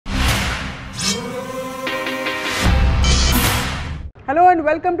Hello and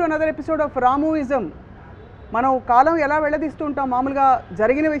welcome to another episode of రాముయిజం. మనం కాలం ఎలా వెళ్ళదీస్తూ ఉంటాం, మామూలుగా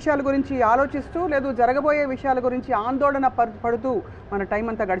జరిగిన విషయాల గురించి ఆలోచిస్తూ లేదు జరగబోయే విషయాల గురించి ఆందోళన పడుతూ మన టైం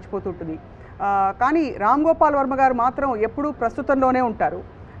అంతా గడిచిపోతుంటుంది. కానీ రామ్ గోపాల్ వర్మ గారు మాత్రం ఎప్పుడూ ప్రస్తుతంలోనే ఉంటారు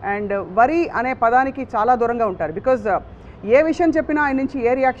అండ్ వరి అనే పదానికి చాలా దూరంగా ఉంటారు. బికాజ్ ఏ విషయం చెప్పినా ఆయన నుంచి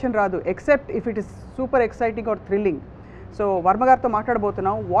ఏ రియాక్షన్ రాదు except if it is super exciting R thrilling. So Varma గారితో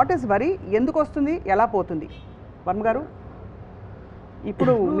మాట్లాడబోతున్నాం. వాట్ ఈస్ వరి, ఎందుకు వస్తుంది, ఎలా పోతుంది? వర్మ గారు,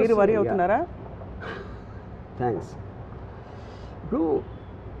 ఇప్పుడు మీరు వరి అవుతున్నారా? థ్యాంక్స్. ఇప్పుడు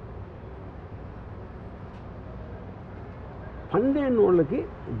 12 వాళ్ళకి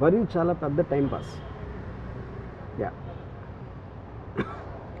వరి చాలా పెద్ద టైం పాస్. యా,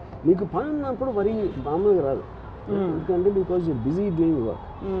 మీకు పని ఉన్నప్పుడు వరి మామూలుగా రాదు, ఎందుకంటే because you busy doing work.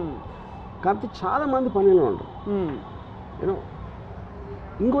 కాబట్టి చాలామంది పనిలో ఉంటారు. యూనో,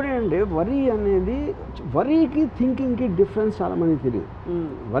 ఇంకోటి ఏంటంటే వరి అనేది, వరికి థింకింగ్కి డిఫరెన్స్ చాలామంది తెలియదు.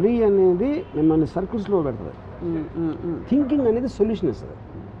 వరి అనేది మిమ్మల్ని సర్కిల్స్లో పెడుతుంది, థింకింగ్ అనేది సొల్యూషన్ ఇస్తుంది.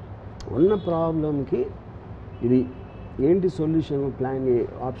 ఉన్న ప్రాబ్లంకి ఇది ఏంటి solution, plan A,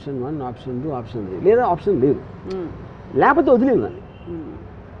 option 1, option 2, option 3, లేదా ఆప్షన్ లేదు, లేకపోతే వదిలేదు దాన్ని.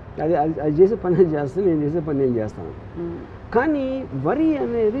 అది చేసే పని నేను చేస్తాను, నేను చేసే పని నేను చేస్తాను. కానీ వరి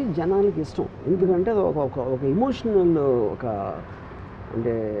అనేది జనాలకి ఇష్టం, ఎందుకంటే అది ఒక ఎమోషనల్, ఒక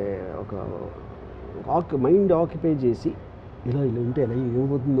అంటే ఒక మైండ్ ఆక్యుపై చేసి ఇలా ఉంటే ఎలా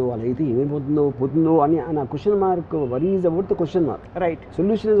ఏమైపోతుందో, అలా అయితే ఏమైపోతుందో పోతుందో అని ఆ question mark. Worry is about the question mark. Right.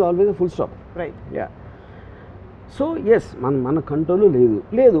 Solution is always full stop. Right. Yeah. So yes, మన కంట్రోల్లో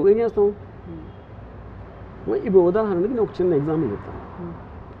లేదు ఏం చేస్తాం? ఇప్పుడు ఉదాహరణకి నేను ఒక చిన్న ఎగ్జాంపుల్ చెప్తాను.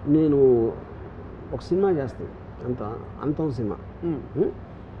 నేను ఒక సినిమా చేస్తాను, అంతం సినిమా.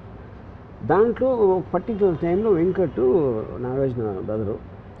 దాంట్లో ఒక పర్టికులర్ టైంలో వెంకట్, నాగార్జున బ్రదరు,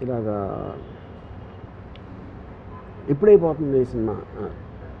 ఇలాగా ఎప్పుడైపోతుంది ఈ సినిమా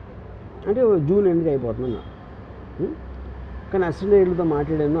అంటే జూన్ ఎండ్కి అయిపోతుందన్నా. కానీ అసిస్టెంట్ డైరెక్టర్తో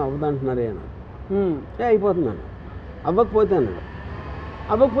మాట్లాడాను, అవ్వదంటున్నారే అన్న. అయిపోతున్నాను, అవ్వకపోతే అన్నాడు.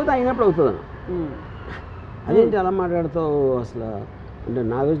 అవ్వకపోతే అయినప్పుడు అవుతుంది అన్న. అదేంటి అలా మాట్లాడుతావు అసలు అంటే,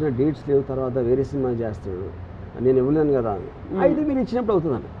 నాగార్జున డేట్స్ లేవు, తర్వాత వేరే సినిమా చేస్తాడు, నేను ఇవ్వలేను కదా అని. అయితే మీరు ఇచ్చినప్పుడు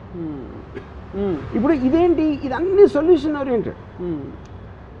అవుతుందన్న. ఇప్పుడు ఇదేంటి, ఇదన్నీ సొల్యూషన్ ఓరియంటెడ్.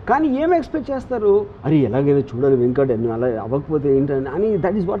 కానీ ఏం ఎక్స్పెక్ట్ చేస్తారు, అరే ఎలాగైనా చూడాలి వెంకట్, అలా అవ్వకపోతే ఏంటని అని.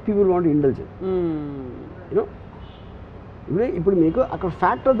 That is what people want indulge. You know, ఇప్పుడు మీకు అక్కడ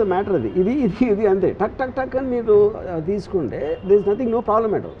ఫ్యాక్ట్ ఆఫ్ ద మ్యాటర్ అది, ఇది అంతే. టక్ అని మీరు తీసుకుంటే there is nothing, no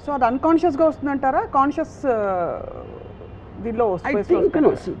problem at all. So అది అన్కాన్షియస్గా వస్తుందంటారా, కాన్షియస్ దీనిలో? I think no,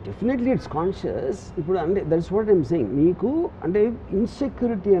 definitely it's conscious. ఇప్పుడు అంటే దట్స్ వాట్ ఐమ్ సెయింగ్. మీకు అంటే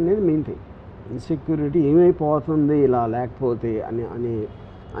ఇన్సెక్యూరిటీ అనేది మెయిన్ థింగ్. ఇన్సెక్యూరిటీ ఏమైపోతుంది ఇలా లేకపోతే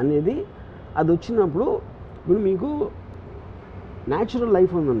అనేది అది వచ్చినప్పుడు, ఇప్పుడు మీకు న్యాచురల్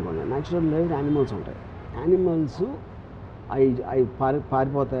లైఫ్ ఉందనుకోండి. న్యాచురల్ లైఫ్ యానిమల్స్ ఉంటాయి. యానిమల్స్ అవి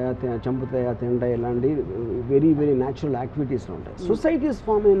పారిపోతాయా, చంపుతాయా, తింటాయి, ఇలాంటి వెరీ వెరీ న్యాచురల్ యాక్టివిటీస్ ఉంటాయి. సొసైటీస్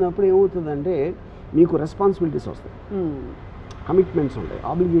ఫామ్ అయినప్పుడు ఏమవుతుందంటే మీకు రెస్పాన్సిబిలిటీస్ వస్తాయి, కమిట్మెంట్స్ ఉంటాయి,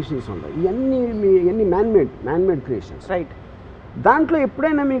 ఆబ్లిగేషన్స్ ఉంటాయి. ఇవన్నీ మ్యాన్మేడ్ క్రియేషన్స్. రైట్. దాంట్లో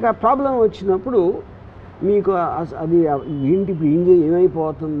ఎప్పుడైనా మీకు ఆ ప్రాబ్లం వచ్చినప్పుడు మీకు అది ఏంటి ఇప్పుడు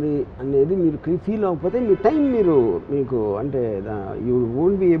ఏమైపోతుంది అనేది మీరు ఫీల్ అవ్వకపోతే మీ టైం మీకు అంటే you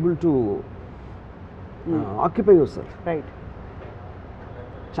won't be able to occupy your self. Right.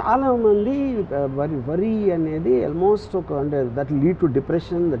 చాలామంది వరీ అనేది ఆల్మోస్ట్ అంటే that will lead to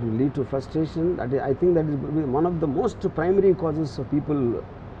depression, that will lead to frustration. That I think that is one of the most primary causes of people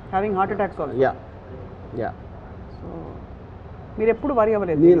having heart attacks also. Yeah. So మీరు ఎప్పుడు worry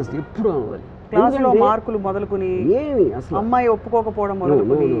అవ్వలేదు? నేను అసలు ఎప్పుడు అవ్వలేదు. క్లాస్లో మార్కులు మొదలుకొని ఏమి అసలు అమ్మాయి ఒప్పుకోకపోవడం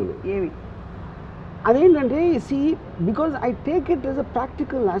మొదలుకొని ఏమి అదేంటంటే because I take it as a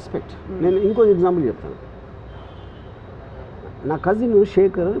practical aspect. నేను ఇంకో ఎగ్జాంపుల్ చెప్తాను. నా కజిన్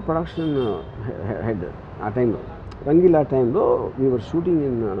శేఖర్ ప్రొడక్షన్ హెడ్ ఆ టైంలో, రంగీలా టైంలో we were shooting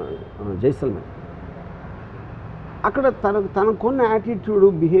in Jaisalmer. అక్కడ తనకున్న యాటిట్యూడ్,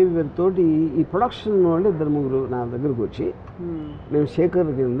 బిహేవియర్ తోటి ఈ ప్రొడక్షన్ వాళ్ళు 2-3 నా దగ్గరకు వచ్చి, మేము శేఖర్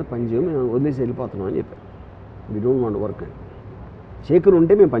కింద పనిచేయం, మేము వదిలేసి వెళ్ళిపోతున్నాం అని చెప్పారు. వీ డోంట్ వాంట్ వర్క్ అని. శేఖర్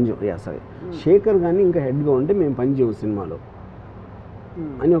ఉంటే మేము పనిచేయం, సరే శేఖర్ కానీ ఇంకా హెడ్గా ఉంటే మేము పనిచేయం సినిమాలో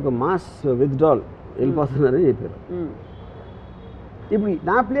అని ఒక మాస్ విత్డ్రాల్ వెళ్ళిపోతున్నారని చెప్పారు. ఇప్పుడు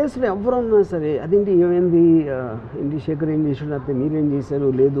నా ప్లేస్లో ఎవరున్నా సరే అదేంటి ఏమైంది, ఏంటి శేఖర్ ఏం చేసాడు, అయితే మీరేం చేశారు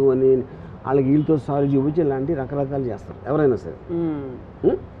లేదు అని వాళ్ళకి వీళ్ళతో సారీ చూపించి ఇలాంటి రకరకాలు చేస్తారు ఎవరైనా సరే.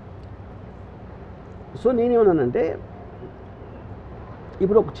 సో నేనేమన్నానంటే,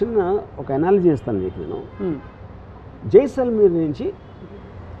 ఇప్పుడు ఒక అనాలజీ చేస్తాను మీకు నేను. జైసల్మేర్ నుంచి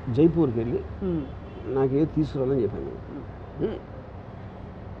జైపూర్కి వెళ్ళి నాకు ఏదో తీసుకురావాలని చెప్పాను.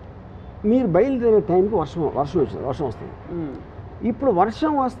 మీరు బయలుదేరే టైంకి వర్షం వస్తుంది. ఇప్పుడు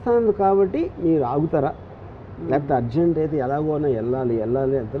వర్షం వస్తుంది కాబట్టి మీరు ఆగుతారా, లేకపోతే అర్జెంట్ అయితే ఎలాగోనా వెళ్ళాలి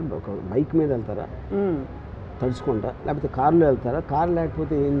వెళ్తారు, ఒక బైక్ మీద వెళ్తారా తడుచుకుంటా, లేకపోతే కారులో వెళ్తారా, కారు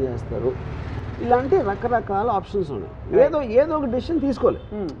లేకపోతే ఏం చేస్తారు, ఇలాంటి రకరకాల ఆప్షన్స్ ఉన్నాయి. ఏదో ఒక డెసిషన్ తీసుకోవాలి.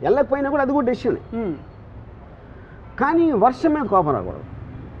 వెళ్ళకపోయినా కూడా అది కూడా డెసిషన్. కానీ వర్షం మీద కోపం రాకూడదు.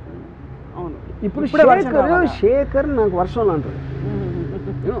 ఇప్పుడు శేఖర్ నాకు వర్షంలో అంటాడు.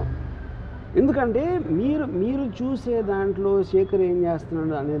 ఎందుకంటే మీరు చూసే దాంట్లో శేఖర్ ఏం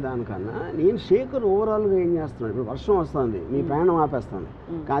చేస్తున్నాడు అనే దానికన్నా నేను శేఖర్ ఓవరాల్గా ఏం చేస్తున్నాడు. ఇప్పుడు వర్షం వస్తుంది, మీ ప్రయాణం ఆపేస్తుంది,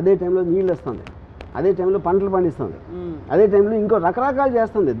 అదే టైంలో నీళ్ళు వస్తుంది, అదే టైంలో పంటలు పండిస్తుంది, అదే టైంలో ఇంకో రకరకాలు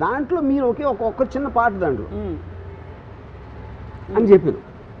చేస్తుంది. దాంట్లో మీరు ఒక్క చిన్న పార్ట్ దాంట్లో అని చెప్పాను.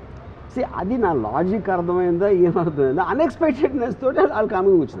 అది నా లాజిక్ అర్థమైందా ఏమర్థమైందా, అన్ఎక్స్పెక్టెడ్నెస్ తోటి వాళ్ళు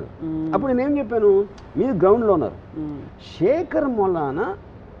కామిగా వచ్చినారు. అప్పుడు నేనేం చెప్పాను, మీరు గ్రౌండ్లో ఉన్నారు,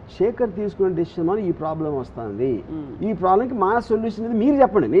 శేఖర్ తీసుకునే డెసిషన్ వల్ల ఈ ప్రాబ్లం వస్తుంది, ఈ ప్రాబ్లంకి మా సొల్యూషన్ ఇది మీరు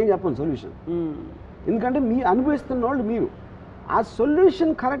చెప్పండి, నేను చెప్పను సొల్యూషన్. ఎందుకంటే మీరు అనుభవిస్తున్న వాళ్ళు మీరు, ఆ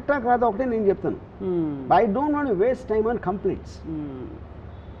సొల్యూషన్ కరెక్టా కాదా ఒకటే నేను చెప్తాను. I don't want waste time on completes.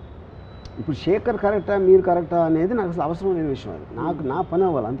 ఇప్పుడు శేఖర్ కరెక్టా మీరు కరెక్టా అనేది నాకు అసలు అవసరం లేని విషయం. అది నా పని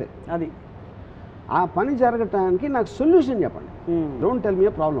అవ్వాలి అంతే. అది ఆ పని జరగటానికి నాకు సొల్యూషన్ చెప్పండి. Don't tell me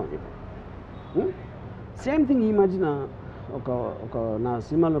A problem అని చెప్పండి. సేమ్ థింగ్ ఈ మధ్యన ఒక నా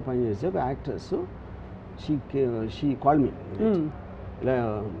సినిమాలో పనిచేసే ఒక యాక్ట్రెస్ షీ కాల్ మీ ఇలా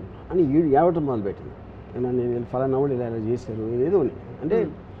అని ఏడవటం మొదలుపెట్టింది. నేను ఫలానా వాళ్ళు ఇలా చేశారు, ఏదో అంటే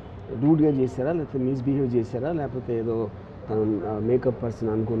రూడ్గా చేశారా, లేకపోతే మిస్బిహేవ్ చేశారా, లేకపోతే ఏదో మేకప్ పర్సన్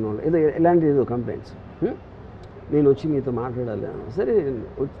అనుకున్న వాళ్ళు ఇలాంటి ఏదో కంప్లైంట్స్. నేను వచ్చి మీతో మాట్లాడాలి. సరే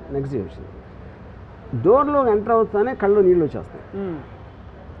నెక్స్ట్ డే వచ్చింది. డోర్లో ఎంటర్ అవుతానే కళ్ళు నీళ్ళు వచ్చేస్తాయి.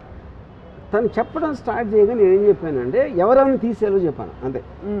 తను చెప్పడం స్టార్ట్ చేయగా నేను ఏం చెప్పానంటే ఎవరెవరిని తీసేయాలో చెప్పాను అంతే.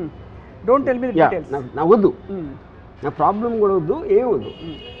 Don't tell me the details. నాకు వద్దు, నా ప్రాబ్లం కూడా వద్దు, ఏం వద్దు,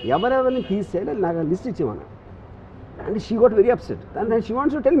 ఎవరెవరిని తీసేయాలో నాకు లిస్ట్ ఇచ్చేవాను. అంటే she goat very upset and she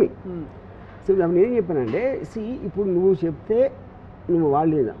wants to tell me. So నేను ఏం చెప్పానంటే, ఇప్పుడు నువ్వు చెప్తే నువ్వు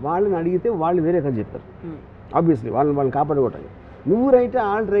వాళ్ళని అడిగితే వాళ్ళు వేరే కదా చెప్తారు. ఆబ్వియస్లీ వాళ్ళని కాపాడుకోవటానికి నువ్వు రైటా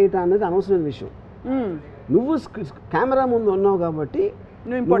వాళ్ళు రైటా అనేది అనవసరమైన విషయం. నువ్వు కెమెరా ముందు ఉన్నావు కాబట్టి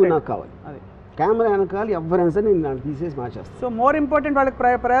నువ్వు నాకు కావాలి. కెమెరా వెనకాల ఎవరైనా సరే నేను దాన్ని తీసేసి మార్చేస్తాను. సో మోర్ ఇంపార్టెంట్ వాళ్ళకి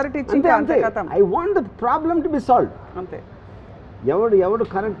ప్రయారిటీ ఇచ్చి అంతే. I want the problem to be solved. అంతే. ఎవడు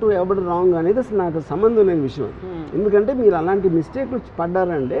కరెక్ట్ ఎవడు రాంగ్ అనేది అసలు నాకు సంబంధం లేని విషయం. ఎందుకంటే మీరు అలాంటి మిస్టేక్లు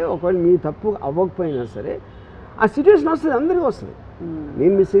పడ్డారంటే ఒకవేళ మీ తప్పు అవ్వకపోయినా సరే ఆ సిచ్యువేషన్ వస్తుంది, అందరికీ వస్తుంది.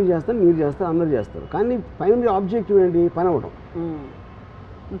 నేను మిస్టేక్ చేస్తాను, మీరు చేస్తారు, అందరూ చేస్తారు. కానీ ఫైనల్ ఆబ్జెక్టివ్ ఏంటి, పని అవ్వడం.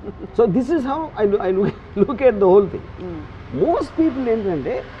 So this is how I look at the whole thing. Most people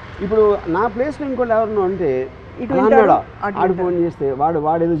ఏంటంటే ఇప్పుడు నా ప్లేస్లో ఇంకోటి ఎవరన్నా అంటే ఆడు ఫోన్ చేస్తే వాడు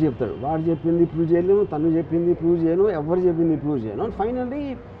ఏదో చెప్తాడు, వాడు చెప్పింది ప్రూవ్ చేయలేము, తను చెప్పింది ప్రూవ్ చేయను, ఎవరు చెప్పింది ప్రూవ్ చేయను. Finally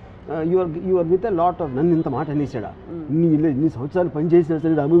your with a lot of నన్ను ఇంత మాట అనేసాడా, నీ సంవత్సరాలు పనిచేసినా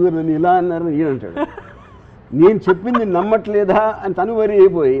సరే అమ్మగారు నన్ను ఇలా అన్నారని ఈయనంటాడు. నేను చెప్పింది నమ్మట్లేదా అని తను వరి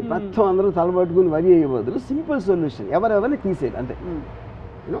అయిపోయి మొత్తం అందరూ తలబట్టుకుని వరి అయిపోతుంది. సింపుల్ సొల్యూషన్, ఎవరెవరిని తీసేయాలి అంతే.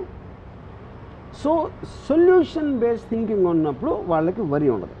 You know, so solution based thinking ఉన్నప్పుడు వాళ్ళకి వరి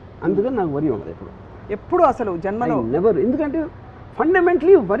ఉండదు. అందుకని నాకు వరి ఉండదు ఎప్పుడు అసలు జన్మలో నెవర్. ఎందుకంటే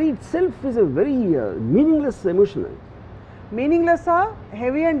ఫండమెంటలీ వరి it self is a very meaningless emotion. Meaningless,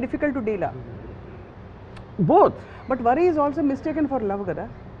 heavy and difficult to deal, both. But worry is also mistaken for love కదా.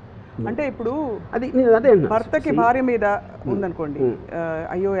 అంటే ఇప్పుడు అదే భర్తకి భార్య మీద ఉందనుకోండి,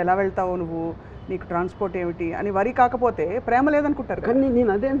 అయ్యో ఎలా వెళ్తావు నువ్వు, నీకు ట్రాన్స్పోర్ట్ ఏమిటి అని వరి కాకపోతే ప్రేమ లేదనుకుంటారు. కానీ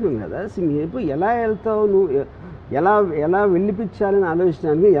నేను అదే అంటున్నాను కదా, ఇప్పుడు ఎలా వెళ్తావు నువ్వు, ఎలా వెళ్ళిపించాలని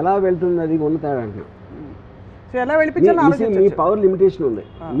ఆలోచించడానికి ఎలా వెళ్తుంది అది ఉన్న తేడా అంటున్నాను. సో ఎలా వెళ్ళిపించాలి, మీ పవర్ లిమిటేషన్ ఉంది.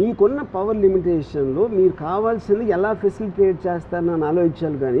 మీకున్న పవర్ లిమిటేషన్లో మీరు కావాల్సింది ఎలా ఫెసిలిటేట్ చేస్తారని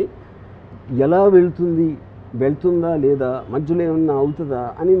ఆలోచించాలి. కానీ ఎలా వెళ్తుందా లేదా, మధ్యలో ఏమన్నా అవుతుందా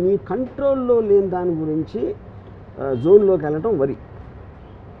అని మీ కంట్రోల్లో లేని దాని గురించి జోన్లోకి వెళ్ళటం వరి.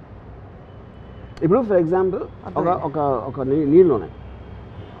 ఇప్పుడు ఫర్ ఎగ్జాంపుల్ ఒక నీళ్ళు ఉన్నాయి,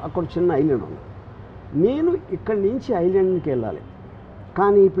 అక్కడ చిన్న ఐలాండ్ ఉంది. నేను ఇక్కడి నుంచి ఐలాండ్కి వెళ్ళాలి,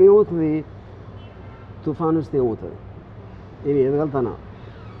 కానీ ఇప్పుడు ఏమవుతుంది, తుఫాను వస్తే ఏమవుతుంది, నేను ఎదగలుగుతానా,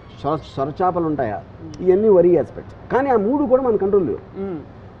 సొరచాపలు ఉంటాయా, ఇవన్నీ వరి ఆస్పెక్ట్స్. కానీ ఆ మూడు కూడా మన కంట్రోల్ లేవు.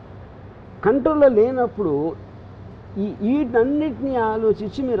 కంట్రోల్లో లేనప్పుడు వీటన్నిటినీ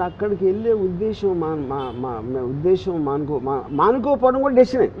ఆలోచించి మీరు అక్కడికి వెళ్ళే ఉద్దేశం మానుకోపోవడం కూడా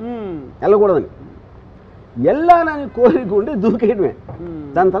డెసిషనే, వెళ్ళకూడదని. వెళ్ళాలని కోరిక ఉంటే దూకేయడమే,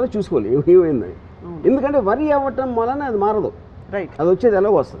 దాని తర్వాత చూసుకోవాలి ఏమైందని. ఎందుకంటే వరి అవ్వటం వలన అది మారదు, రైట్, అది వచ్చేది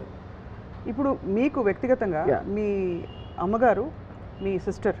ఎలాగో వస్తుంది. ఇప్పుడు మీకు వ్యక్తిగతంగా మీ అమ్మగారు మీ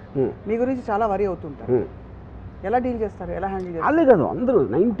సిస్టర్ మీ గురించి చాలా వరీ అవుతుంటారు. ఎలా డీల్ చేస్తారు, ఎలా హ్యాండిల్ చేస్తారు? అదే కాదు, అందరూ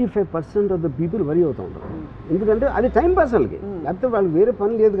 95% ఆఫ్ ద పీపుల్ వరీ అవుతూ ఉంటారు. ఎందుకంటే అది టైం పాస్ వాళ్ళకి, లేకపోతే వాళ్ళకి వేరే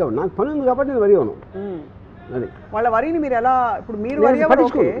పని లేదు కాబట్టి. నాకు పని ఉంది కాబట్టి నేను వరీ అవును. అది వాళ్ళ వరీని మీరు ఎలా, ఇప్పుడు మీరు వరీ అవ్వడం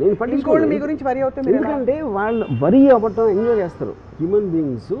మీ గురించి వరీ అవుతే, ఎందుకంటే వాళ్ళు వరీ అవ్వటం ఎంజాయ్ చేస్తారు. హ్యూమన్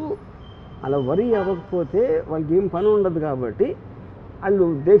బీయింగ్స్ అలా వరీ అవ్వకపోతే వాళ్ళకి ఏం పని ఉండదు కాబట్టి వాళ్ళు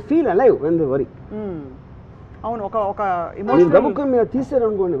they feel alive when they worry. అవును, ఒక ఎమోషనల్ గబుక్కొని మీరు తీసారు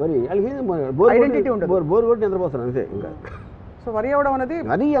అనుకోండి వరీ, వాళ్ళకి బోర్ కొట్టి నిద్రపోతారు అంతే. ఇంకా సో వరీ అవ్వడం అనేది,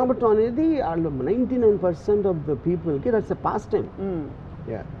 వరీ అవ్వటం అనేది వాళ్ళు 99% ఆఫ్ ద పీపుల్కి దట్స్ ఎ పాస్ టైం.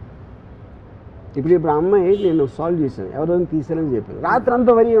 ఇప్పుడు అమ్మాయి నేను సాల్వ్ చేశాను, ఎవరైనా తీసారని చెప్పాను, రాత్రి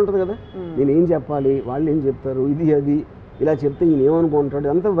అంతా వరీ ఉంటుంది కదా, నేను ఏం చెప్పాలి, వాళ్ళు ఏం చెప్తారు, ఇది అది ఇలా చెప్తే ఈయన ఏమనుకుంటాడు,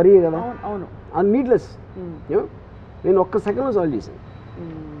 అంతా వరీ కదా. అవును, అది నీడ్లెస్. నేను ఒక్క సెకండ్లో సాల్వ్ చేశాను.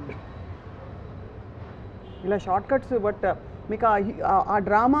 ఇలా షార్ట్ కట్స్. బట్ మీకు ఆ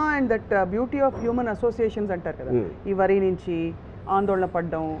drama and that beauty of human associations అంటారు కదా, ఈ వరీ నుంచి ఆందోళన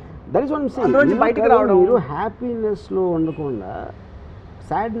పడడం, that is what I am saying. బయటికి రావడం, మీరు హ్యాపీనెస్లో ఉండకుండా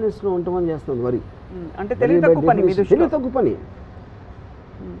సాడ్నెస్లో ఉండమని చేస్తుంది వరీ. అంటే తెలివి తక్కువ పని. తెలివి తక్కువ పని,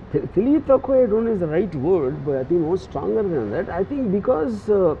 తెలివి తక్కువ I don't is the right word, but I think more stronger then that. I think because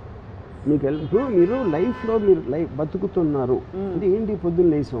మీకు ఇప్పుడు మీరు లైఫ్లో మీరు బతుకుతున్నారు అంటే ఏంటి, పొద్దున్న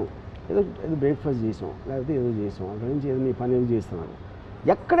లేసాం, ఏదో బ్రేక్ఫాస్ట్ చేసాం, లేకపోతే ఏదో చేసాం, అక్కడి నుంచి ఏదో మీ పని ఏదో చేస్తున్నారు.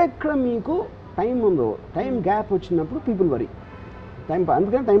 ఎక్కడెక్కడ మీకు టైం ఉందో, టైం గ్యాప్ వచ్చినప్పుడు పీపుల్ వరీ.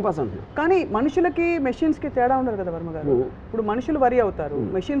 అందుకని టైం పాస్ అంటున్నారు. కానీ మనుషులకి మెషిన్స్కి తేడా ఉండదు కదా వర్మ గారు. ఇప్పుడు మనుషులు వరీ అవుతారు,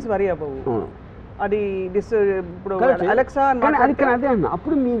 మెషిన్స్ వరీ అవ్వవు. అది ఇప్పుడు అలెక్సా అదే అన్న.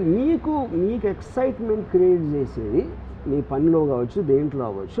 అప్పుడు మీకు ఎక్సైట్మెంట్ క్రియేట్ చేసేది మీ పనిలో కావచ్చు, దేంట్లో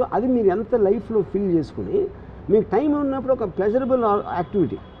అవ్వచ్చు, అది మీరు ఎంత లైఫ్లో ఫీల్ చేసుకుని మీకు టైం ఉన్నప్పుడు ఒక ప్లెజరబుల్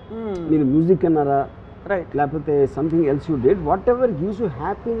యాక్టివిటీ, మీరు మ్యూజిక్ అన్నారా, రైట్, లేకపోతే something else you did, what ever gives you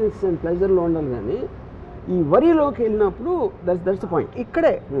happiness and ప్లెజర్లో ఉండాలి. కానీ ఈ వరీలోకి వెళ్ళినప్పుడు దట్స్ ద పాయింట్.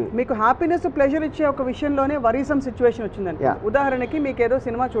 ఇక్కడే మీకు హ్యాపీనెస్ ప్లెజర్ ఇచ్చే ఒక విషయంలోనే వరీసమ్ సిచ్యువేషన్ వచ్చిందండి. ఉదాహరణకి మీకు ఏదో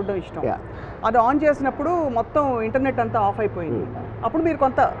సినిమా చూడడం ఇష్టం, అది ఆన్ చేసినప్పుడు మొత్తం ఇంటర్నెట్ అంతా ఆఫ్ అయిపోయింది, అప్పుడు మీరు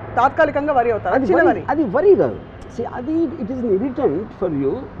కొంత తాత్కాలికంగా వరీ అవుతారు. అది వరీ కాదు. అది it is an irritant for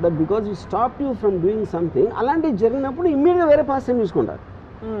you that because you stop you from doing something. అలాంటివి జరిగినప్పుడు ఇమ్మీడియట్గా వేరే పాస్ టైం చూసుకుంటారు.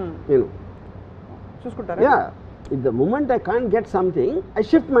 నేను చూసుకుంటారా? If the moment I can't get something, I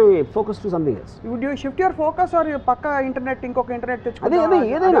shift my focus to something else. Would you shift your focus or పక్క internet ఇంకొక internet తెచ్చుకుంటా?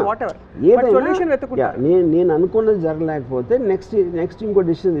 ఏదైనా వాటెవర్ సొల్యూషన్ వెతుకుంటా. నేను అనుకున్నది జరగలేకపోతే నెక్స్ట్ ఇంకో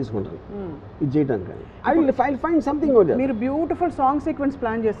డిసిషన్ తీసుకుంటాను ఇది చేయడానికి. I'll find something over there. మీరు బ్యూటిఫుల్ సాంగ్ సీక్వెన్స్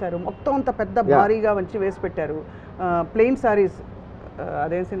ప్లాన్ చేశారు, మొత్తం అంత పెద్ద భారీగా వచ్చి వేసి పెట్టారు. ప్లెయిన్ సారీస్,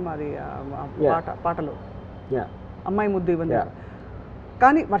 అదేం సినిమా అది, పాటలు అమ్మాయి ముద్దు ఇవ్వండి,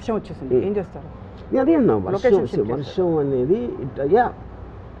 కానీ వర్షం వచ్చేసింది, ఏం చేస్తారు? అదే అన్నా, వర్షం అనేది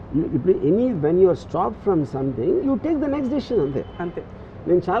ఇప్పుడు when you are stop from something you take the next decision. అంతే.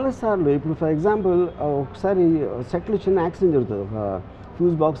 నేను చాలాసార్లు ఇప్పుడు ఫర్ ఎగ్జాంపుల్ ఒకసారి సెట్లో చిన్న యాక్సిడెంట్ జరుగుతుంది, ఒక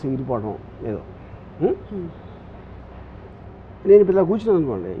ఫ్యూజ్ బాక్స్ ఎగిరిపోవడం ఏదో. నేను ఇప్పుడు ఇలా కూర్చున్నాను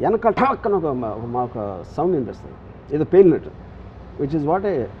అనుకోండి, వెనక ఠాక్కన ఒక సౌండ్ వినిపిస్తుంది, ఏదో పేలినట్టు, విచ్ ఇస్ వాట్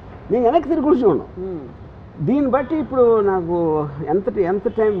నేను వెనక్కి తిరిగి కూర్చున్నాను. దీన్ని బట్టి ఇప్పుడు నాకు ఎంత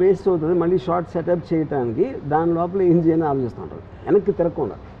టైం వేస్ట్ అవుతుంది మళ్ళీ షార్ట్ సెటప్ చేయడానికి, దాని లోపల ఏం చేయాలని ఆలోచిస్తూ ఉంటారు వెనక్కి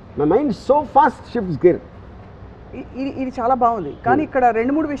తిరగకుండా. My mind so fast shifts gear. ఇది చాలా బాగుంది, కానీ ఇక్కడ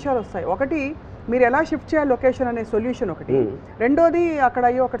 2-3 విషయాలు వస్తాయి. ఒకటి, మీరు ఎలా షిఫ్ట్ చేయాలి లొకేషన్ అనే సొల్యూషన్ ఒకటి. రెండోది, అక్కడ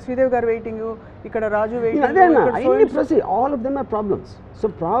అక్కడ శ్రీదేవి గారు వెయిటింగ్, ఇక్కడ రాజు waiting, all of them are problems. So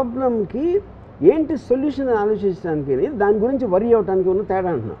ప్రాబ్లమ్కి ఏంటి సొల్యూషన్ ఆలోచించడానికి, దాని గురించి వరీ అవడానికి ఉన్న తేడా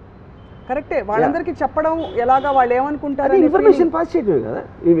అంటున్నా. కరెక్టే, వాళ్ళందరికీ చెప్పడం ఎలాగా, వాళ్ళు ఏమనుకుంటారు, ఇన్ఫర్మేషన్ పాస్ చేయటమే కదా.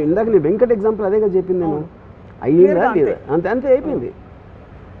 ఇందాక నేను వెంకట్ ఎగ్జాంపుల్ అదేగా చెప్పింది, నేను అయ్యిందా లేదా అంతే అయిపోయింది.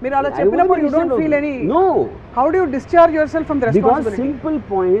 మీరు అలా చెప్పినప్పుడు you don't feel any no. How do you discharge your self from the responsibility? Because simple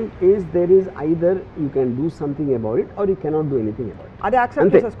point is there is either you can do something about it or you cannot do anything about it. అది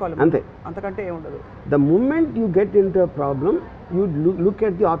accept చేసుకోవాలి, అంతే, అంతకంటే ఏం ఉండదు. The moment you get into a problem you look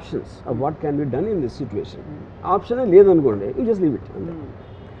at the options of what can be done in this situation. Option లేదనుకోండి, you just leave it.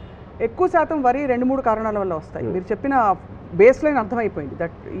 ఎక్కువ శాతం worry 2-3 కారణాల వల్ల వస్తాయి. మీరు చెప్పిన బేస్ లైన్ అర్థమైపోయింది,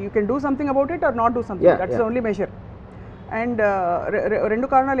 that you can do something about it or not do something, that's only measure. And 2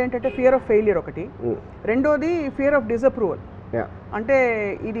 కారణాలు ఏంటంటే ఫియర్ ఆఫ్ ఫెయిలియర్ ఒకటి, రెండోది ఫియర్ ఆఫ్ డిసప్రూవల్. అంటే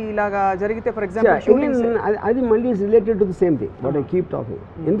ఇది ఇలాగా జరిగితే ఫర్ ఎగ్జాంపుల్ అది మళ్ళీ related to the same thing what I keep talking.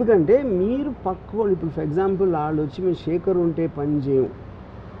 ఎందుకంటే మీరు పక్క వాళ్ళు ఇప్పుడు ఫర్ ఎగ్జాంపుల్ వాళ్ళు వచ్చి మేము శేఖర్ ఉంటే పని చేయం,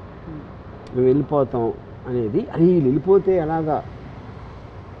 మేము వెళ్ళిపోతాం అనేది, అది వెళ్ళిపోతే ఎలాగా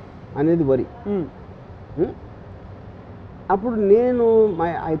అనేది వరి. అప్పుడు నేను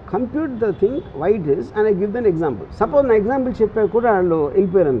I compute the thing why it is and I give Dhan example. Suppose నా ఎగ్జాంపుల్ చెప్పా కూడా వాళ్ళు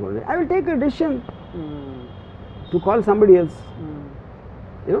వెళ్ళిపోయారు అనుకోండి, I will take a decision to call somebody else.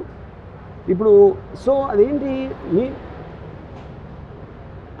 You know ఇప్పుడు సో అదేంటి మీ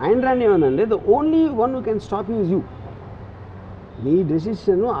ఆయన రాని ఏమందండి, the only one who can stop is you. Me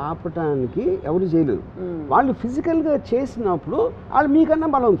decision ఆపటానికి ఎవరు చేయలేరు. వాళ్ళు ఫిజికల్గా చేసినప్పుడు వాళ్ళు మీకన్నా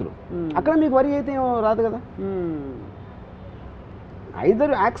బలవంతులు. అక్కడ మీకు వరి అయితే ఏమో రాదు కదా.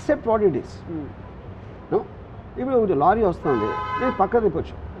 Either accept what it is. ఇప్పుడు ఒకటి లారీ వస్తుంది, నేను పక్క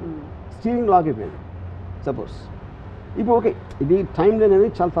తిప్పొచ్చు, స్టీరింగ్ లాక్ అయిపోయింది సపోజ్. ఇప్పుడు ఓకే ఇది టైం లేని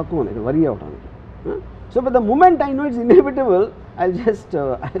అనేది చాలా తక్కువ ఉంది ఇక్కడ వరి అవడానికి. So but the moment I know it's inevitable, I just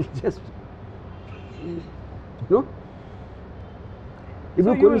no.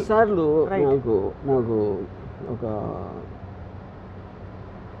 ఇప్పుడు కొన్నిసార్లు నాకు ఒక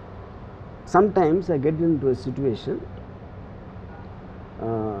some times I get in to a situation,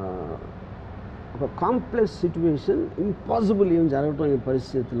 ఒక కాంప్లెక్స్ సిచ్యువేషన్, ఇంపాసిబుల్ ఏం జరగటం ఈ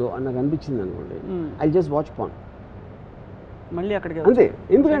పరిస్థితిలో అని నాకు అనిపించింది అనుకోండి, ఐ జస్ట్ వాచ్ పాన్ మళ్ళీ అక్కడికి అంతే.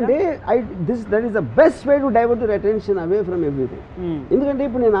 ఎందుకంటే that is the best way to divert your attention away from everything. ఎందుకంటే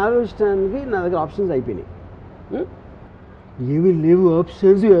ఇప్పుడు నేను ఆలోచించడానికి నా దగ్గర ఆప్షన్స్ అయిపోయినాయి, ఏమీ లేవు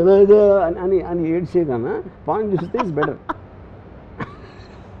ఆప్షన్స్ ఎలాగా అని అని ఏడ్చే కన్నా పాన్ చూస్తే ఇట్స్ బెటర్.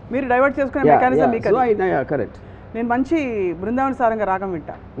 మీరు డైవర్ట్ చేసుకునే మెకానిజం మీకు. కరెక్ట్. నేను మంచి బృందావన సారంగా రాగం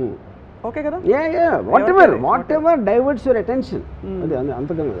వింటా, ఓకే కదా. What ever diverts your attention, అది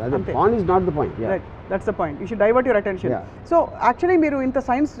అంతకన్నా అది pan is not the point. That's the point, you should divert your attention. So actually మీరు ఇంత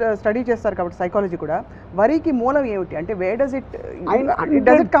సైన్స్ స్టడీ చేస్తారు కాబట్టి సైకాలజీ కూడా, వరికి మూలం ఏమిటి అంటే where does it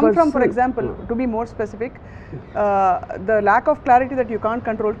come from? For example, to be more specific, the lack of clarity that you can't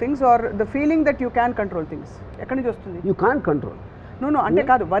control things are the feeling that you can control things, ఎక్కడి నుంచి వస్తుంది? You can't control. నో అంటే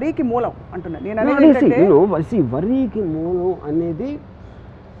కాదు, వరికి మూలం అంటున్నా నేను అనేది. వరికి మూలం అనేది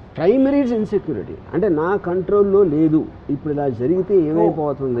ప్రైమరీ ఇన్సెక్యూరిటీ, అంటే నా కంట్రోల్లో లేదు, ఇప్పుడు ఇలా జరిగితే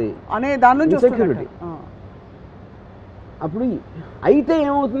ఏమైపోతుంది అనే దాని నుంచి ఇన్సెక్యూరిటీ. అప్పుడు అయితే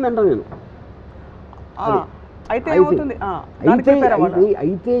ఏమవుతుంది అంటాను నేను, అయితే ఏమవుతుంది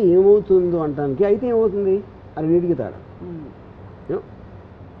అయితే ఏమవుతుందో అంటానికి అయితే ఏమవుతుంది అది నీటికి తేడా.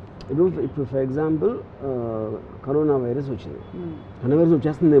 ఇప్పుడు ఫర్ ఎగ్జాంపుల్ కరోనా వైరస్ వచ్చింది, కరోనా వైరస్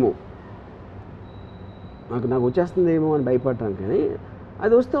వచ్చేస్తుందేమో, నాకు వచ్చేస్తుందేమో అని భయపడటానికి, కానీ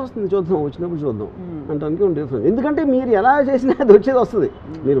అది వస్తే వస్తుంది, చూద్దాం, వచ్చినప్పుడు చూద్దాం అంటానికి ఉంది డిఫరెన్స్. ఎందుకంటే మీరు ఎలా చేసినా అది వచ్చేది వస్తుంది,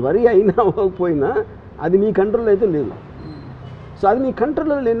 మీరు వరి అయినా అవ్వకపోయినా అది మీ కంట్రోల్లో అయితే లేదు. సో అది మీ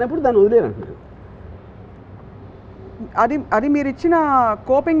కంట్రోల్లో లేనప్పుడు దాన్ని వదిలేరంటున్నాను. అది మీరు ఇచ్చిన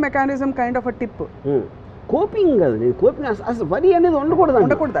coping mechanism kind of a tip. Coping కాదు, కోపింగ్ అసలు వరి అనేది ఉండకూడదు.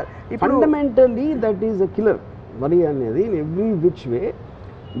 Fundamentally that is a killer వరి అనేది in every which way,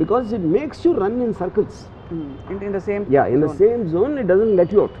 because it makes you run in circles. In the same zone, it doesn't let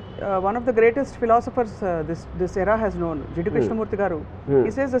you out. One of the greatest philosophers this era has known, Jiddu Krishnamurti garu, he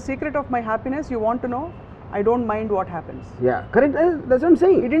says the secret of my happiness, you want to know, I don't mind what happens. Yeah, correct. That's what I'm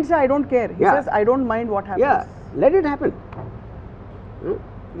saying. He didn't say I don't care, he says I don't mind what happens. Yeah, let it happen.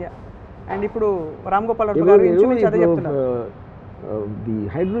 Yeah. And ippudu Ram Gopal Varma garu inchuminchu ade cheptunnaru. The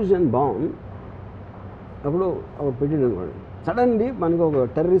hydrogen bomb appudu petted ankondi, suddenly manaku oka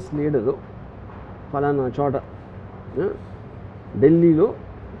terrorist leader ఫలానా చోట ఢిల్లీలో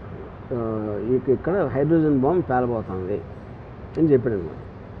ఇక్కడ hydrogen bomb పేలబోతుంది అని చెప్పాడు అనమాట.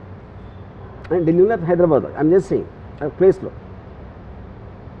 And ఢిల్లీలో Hyderabad I'm just saying ప్లేస్లో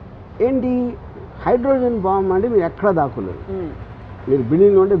ఏంటి హైడ్రోజన్ బాంబ్ అంటే మీరు ఎక్కడ దాక్కోలేదు, మీరు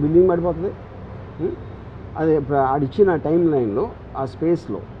బిల్డింగ్లో ఉంటే బిల్డింగ్ పడిపోతుంది, అది ఆడిచ్చిన టైం లైన్లో ఆ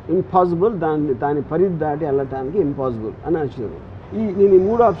స్పేస్లో ఇంపాసిబుల్, దాని పరిధి దాటి వెళ్ళటానికి ఇంపాసిబుల్ అని వచ్చింది. నేను ఈ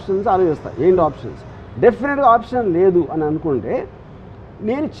 3 ఆప్షన్స్ ఆలోచిస్తాను, ఏంటి ఆప్షన్స్. డెఫినెట్గా ఆప్షన్ లేదు అని అనుకుంటే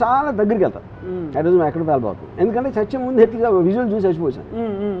నేను చాలా దగ్గరికి వెళ్తాను, హైడ్రోజన్ ఎక్కడ పేలబోతుంది, ఎందుకంటే చచ్చే ముందు ఎట్లా విజువల్ చూసి చచ్చిపోయాను.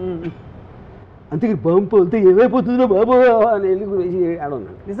 అంతే బాంబు వెళ్తే ఏమైపోతుందో బాబు అని వెళ్ళి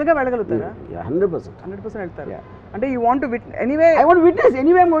ఆడన్నాను. నిజంగా వెళ్ళగలుగుతారా? 100% వెళ్తారు. అంటే you want to anyway, I want witness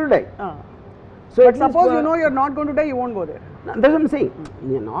anyway I'm going to die. So suppose you know you're not going to die, you won't go there. That's what I'm saying.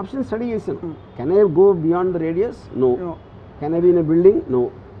 నేను ఆప్షన్ స్టడీ చేశాను. Can I go beyond the radius? No. Can I be in a building? No.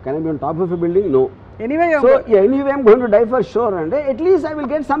 Can I be on top of a building? No. Anyway, anyway I'm going to die for sure, and at least I will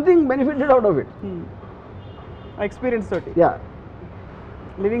get something benefited out of it. Experience 30. Yeah.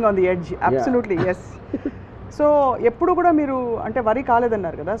 Living on the edge. Absolutely, yes. So ఎప్పుడు కూడా మీరు అంటే వరి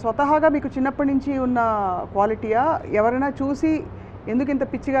కాలేదన్నారు కదా, స్వతహాగా మీకు చిన్నప్పటి నుంచి ఉన్న క్వాలిటీయా, ఎవరైనా చూసి ఎందుకు ఇంత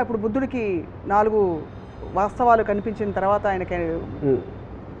పిచ్చిగా, ఇప్పుడు బుద్ధుడికి 4 వాస్తవాలు కనిపించిన తర్వాత ఆయనకి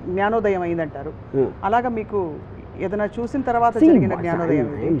జ్ఞానోదయం అయిందంటారు, అలాగా మీకు ఏదైనా చూసిన తర్వాత జరిగిన జ్ఞానోదయం?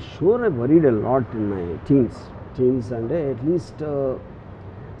 I'm sure I worried a lot in my teens. Teens అంటే అట్లీస్ట్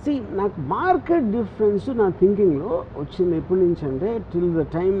నాకు మార్కెట్ డిఫరెన్స్ నా థింకింగ్లో వచ్చింది ఎప్పటి నుంచి అంటే till the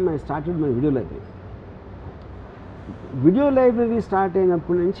time I started my video library start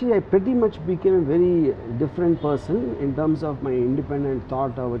అయినప్పటి నుంచి I pretty much became a very different person in terms of my independent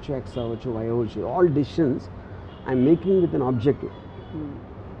thought అవ్వచ్చు, ఎక్స్ అవ్వచ్చు, వై అవ్వచ్చు, all decisions I'm making with an objective.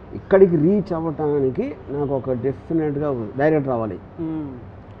 ఇక్కడికి reach అవ్వటానికి నాకు ఒక డెఫినెట్గా డైరెక్ట్ రావాలి,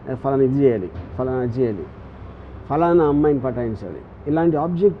 ఫలానా ఇది చేయాలి, ఫలానా అది చేయాలి, ఫలానా అమ్మాయిని పటాయించాలి, ఇలాంటి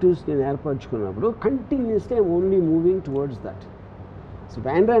ఆబ్జెక్టివ్స్ నేను ఏర్పరచుకున్నప్పుడు continuously I'm only moving towards that. So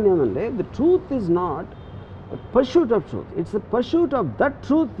బ్యాండ్రాన్ ఏమంటే the truth is not pursuit of truth, it's the pursuit of that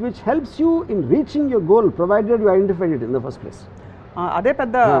truth which helps you in reaching your goal provided you identified it in the first place. అదే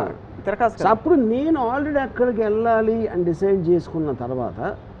పెద్ద తిరకాసు. అప్పుడు నేను already అక్కడికి వెళ్ళాలి అని decide చేసుకున్న తర్వాత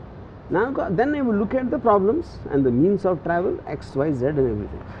నాకు then I will look at the problems and the means of travel X why Z and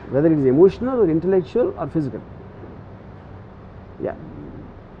everything whether it is emotional are intellectual are physical. Yeah,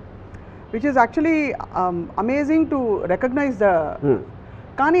 which is actually amazing to recognise the.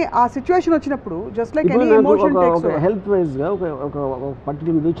 కానీ ఆ situation వచ్చినప్పుడు just like any emotion takes over. Health వైజ్గా ఒక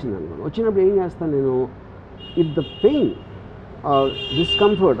particular ఇది వచ్చింది అనుకో, వచ్చినప్పుడు ఏం చేస్తాను నేను, if the pain or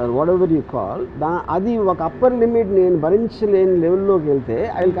discomfort are what ever you call అది ఒక అప్పర్ లిమిట్ నేను భరించలేని లెవెల్లోకి వెళ్తే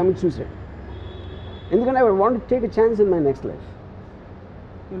ఐ విల్ కమిట్ సూసైడ్. ఎందుకంటే I want to take a chance in my next life.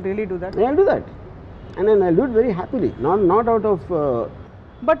 You will really do that? I will do that and I will do it very happily, not out of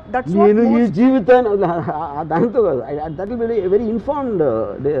but that's నేను ఈ జీవితాన్ని దాంతో కాదు, that will be very informed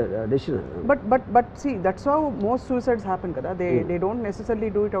decision. But see that's how most suicides happen కదా. They don't necessarily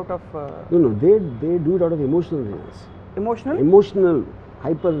do it out of no they do it out of emotional reasons. Emotional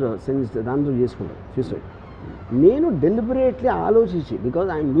hyper sense దాంతో చేసుకుంటారు suicide. నేను deliberately ఆలోచించి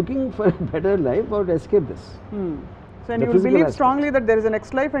because I'm looking for better life or to escape this. So and you will believe strongly that there is a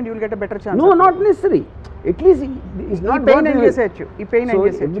next life and you will get a better chance. No, not necessary. At least it's not pain and chesachu. Ee pain and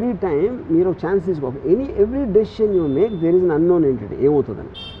chesachu. Every time మీరు ఒక chance తీసుకో, every decision you make there is an unknown entity.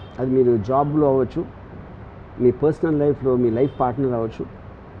 ఏమవుతుందని అది మీరు జాబ్లో అవ్వచ్చు, మీ personal లైఫ్లో మీ life partner అవ్వచ్చు,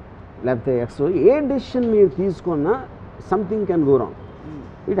 లేకపోతే ఎక్స్ట్రా ఏ డెసిషన్ మీరు తీసుకున్నా something can go wrong.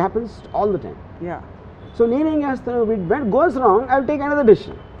 It happens all the time. Yeah, so నేనేం చేస్తాను, when it goes wrong I will take another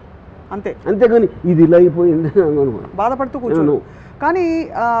decision. అంతేగాని ఇది ఇలా అయిపోయింది బాధపడుతూ కూర్చోను. కానీ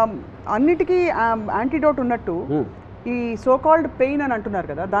అన్నిటికీ యాంటీడోట్ ఉన్నట్టు ఈ సో కాల్డ్ పెయిన్ అని అంటున్నారు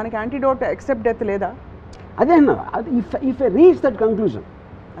కదా, దానికి యాంటీడోట్ ఎక్సెప్ట్ డెత్ లేదా? అదే అన్న, if I reach that conclusion,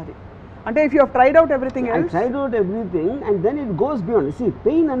 అది అంటే if you have tried out everything else, I tried out everything and then it goes beyond. See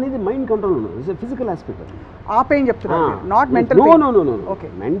pain అనేది మైండ్ కంట్రోల్ ఉన్నది, ఇట్స్ ఎ ఫిజికల్ ఆస్పెక్ట్. ఆ pain చెప్తున్నారు, not mental pain. No. Okay,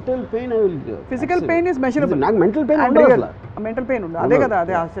 mental pain I will. Physical pain is measurable. నాకు mental pain ఉండదు, mental pain ఉండదు. అదే కదా,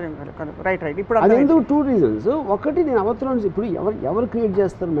 అదే ఆశ్చర్యం. రైట్. ఇప్పుడు అది ఎందుకు టూ రీజన్స్. ఒకటి, నేను అవతల ఇప్పుడు ఎవరు క్రియేట్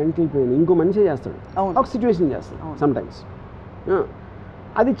చేస్తారు మెంటల్ పెయిన్? ఇంకో మనిషి చేస్తాడు, ఒక సిచ్యువేషన్ చేస్తాడు సమ్ టైమ్స్.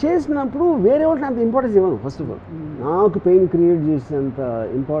 అది చేసినప్పుడు వేరే వాళ్ళకి అంత ఇంపార్టెన్స్ ఇవ్వను. ఫస్ట్ ఆఫ్ ఆల్ నాకు పెయిన్ క్రియేట్ చేసేంత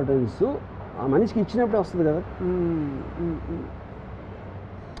ఇంపార్టెన్స్ ఆ మనిషికి ఇచ్చినప్పుడే వస్తుంది కదా.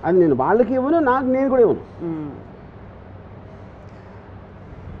 అది నేను వాళ్ళకి ఇవ్వను, నేను కూడా ఇవ్వను.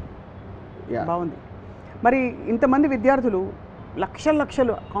 బాగుంది. మరి ఇంతమంది విద్యార్థులు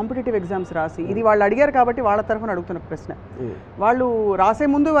లక్షలు కాంపిటేటివ్ ఎగ్జామ్స్ రాసి, ఇది వాళ్ళు అడిగారు కాబట్టి వాళ్ళ తరఫున అడుగుతున్న ప్రశ్న, వాళ్ళు రాసే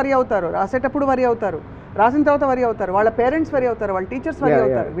ముందు వరి అవుతారు, రాసేటప్పుడు వరి అవుతారు, రాసిన తర్వాత వరి అవుతారు, వాళ్ళ పేరెంట్స్ వరి అవుతారు, వాళ్ళ టీచర్స్ వరి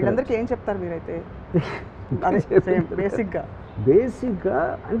అవుతారు. వీళ్ళందరికీ ఏం చెప్తారు మీరైతే? బేసిక్గా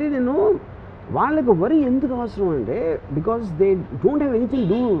అంటే నేను వాళ్ళకి వరి ఎందుకు అవసరం అంటే, because they don't have anything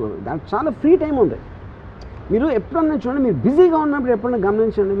do. దానికి చాలా ఫ్రీ టైం ఉంది. మీరు ఎప్పుడన్నా చూడండి, మీరు బిజీగా ఉన్నప్పుడు ఎప్పుడన్నా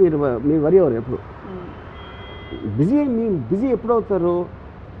గమనించండి, మీరు వరి అవ్వరు ఎప్పుడు. బిజీ ఎప్పుడు అవుతారు?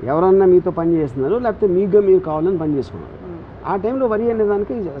 ఎవరన్నా మీతో పని చేస్తున్నారు, లేకపోతే మీరు కావాలని పని చేసుకున్నారు. ఆ టైంలో వరి అనే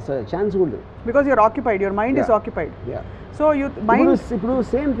దానికి ఛాన్స్ కూడా లేదు. Because your occupied, your mind is occupied. So ఇప్పుడు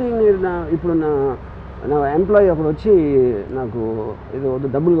సేమ్ థింగ్. ఇప్పుడు నా ఎంప్లాయీ అప్పుడు వచ్చి నాకు ఏదో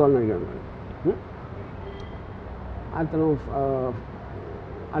డబ్బులు కావాలని అడిగాడు. అతను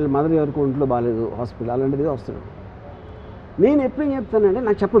వాళ్ళ మదర్ ఎవరికి ఒంట్లో బాగాలేదు, హాస్పిటల్ అలాంటిది వస్తున్నాడు. నేను ఎప్పుడు ఏం చెప్తానంటే,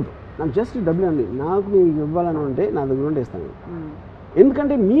 నాకు చెప్పొద్దు, నాకు జస్ట్ డబ్బులు అండి, నాకు మీకు ఇవ్వాలని ఉంటే నా దగ్గర ఉంటే ఇస్తాను.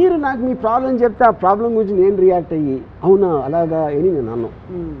 ఎందుకంటే మీరు నాకు మీ ప్రాబ్లం చెప్తే ఆ ప్రాబ్లం గురించి నేను రియాక్ట్ అయ్యి అవునా అలాగా అని నేను అన్నాను.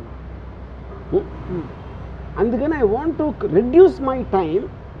 అందుకని I want to reduce my time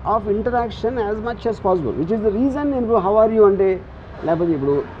of interaction as much as possible, which is the reason. నేను ఇప్పుడు హౌ ఆర్ యూ అంటే, లేకపోతే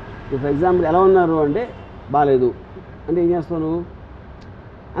ఇప్పుడు ఫర్ ఎగ్జాంపుల్ ఎలా ఉన్నారు అంటే బాగాలేదు అంటే ఏం చేస్తాను.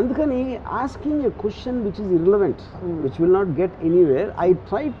 అందుకని asking a question which is irrelevant, which will not get anywhere, I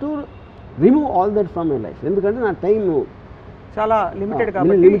try to remove all that from my life. ఎందుకంటే నా టైం చాలా లిమిటెడ్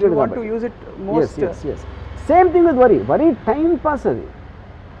కాబట్టి you want to use it most. Same thing with worry time pass. అది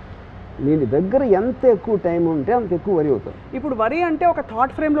నీ దగ్గర ఎంత ఎక్కువ time ఉంటే అంత ఎక్కువ వరి అవుతారు. ఇప్పుడు వరి అంటే ఒక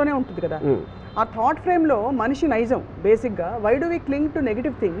థాట్ ఫ్రేమ్లోనే ఉంటుంది కదా, ఆ థాట్ ఫ్రేమ్లో మనిషి నైజం బేసిక్గా why do we క్లింగ్ to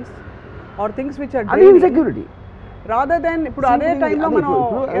negative things are things which are insecurity rather than ఇప్పుడు అదే టైంలో మనం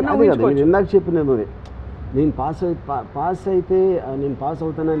ఇందాక చెప్పినది నేను పాస్ అయితే నేను పాస్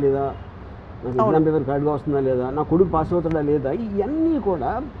అవుతానా లేదా, నాకు ఎగ్జామ్ పేపర్ కరెక్ట్గా వస్తుందా లేదా, నా కొడుకు పాస్ అవుతాడా లేదా, ఇవన్నీ కూడా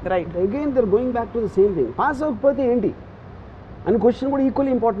right again there going back to the same thing. Pass అవ్వకపోతే ఏంటి అని క్వశ్చన్ కూడా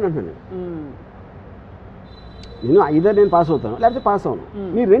ఈక్వల్లీ ఇంపార్టెంట్ అంటున్నాను. నేను ఐదర్ నేను పాస్ అవుతాను లేకపోతే పాస్ అవును.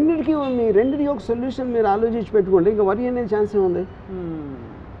 మీ రెండింటికి ఒక సొల్యూషన్ మీరు ఆలోచించి పెట్టుకోండి, ఇంకా వరి అనేది ఛాన్స్ ఏముంది.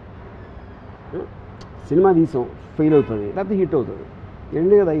 సినిమా తీసాం, ఫెయిల్ అవుతుంది లేకపోతే హిట్ అవుతుంది,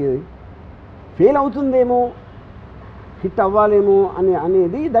 ఎండ్ కదా అయ్యేది. ఫెయిల్ అవుతుందేమో హిట్ అవ్వాలేమో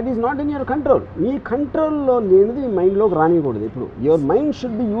అనేది that is not in your control. మీ కంట్రోల్లో లేనిది మీ మైండ్లోకి రానియకూడదు. ఇప్పుడు your mind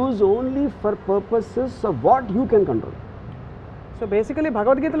should be use only for purposes of what you can control. So basically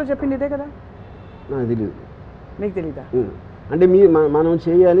భగవద్గీతలో చెప్పింది ఇదే కదా. నాకు తెలియదు. మీకు తెలీదా? అంటే మనం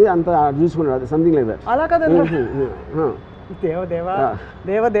చేయాలి అంత చూసుకున్నాడు, అది సంథింగ్ లైక్ దట్. అలా కదా,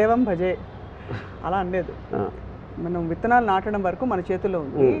 దేవదేవం భజే అలా అనలేదు. మనం విత్తనాలు నాటడం వరకు మన చేతుల్లో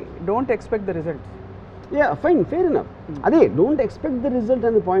ఉంది. Don't expect the result. Fine, fair enough. అదే డోంట్ ఎక్స్పెక్ట్ ద రిజల్ట్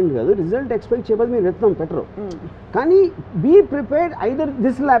అనే పాయింట్ కాదు. రిజల్ట్ ఎక్స్పెక్ట్ చేయబోదు మీరు విత్తనం పెట్టరు, కానీ be prepared either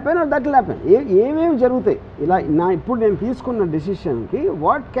this will happen or that will happen. ఏమేమి జరుగుతాయి ఇలా ఇప్పుడు నేను తీసుకున్న డెసిషన్కి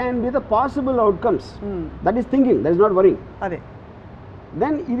what can be the possible outcomes, that is thinking, that is not worrying. అదే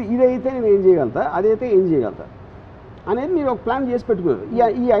దెన్ ఇదైతే నేను ఏం చేయగలుగుతా, అదైతే ఏం చేయగలుగుతా అనేది మీరు ఒక ప్లాన్ చేసి పెట్టుకున్నారు.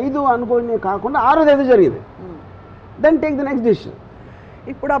 ఈ 5 అనుకోని కాకుండా 6ది ఏదో జరిగింది, then take the next decision.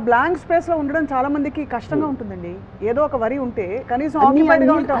 ఇప్పుడు ఆ బ్లాంక్ స్పేస్లో ఉండడం చాలా మందికి కష్టంగా ఉంటుందండి. ఏదో ఒక వరి ఉంటే కనీసం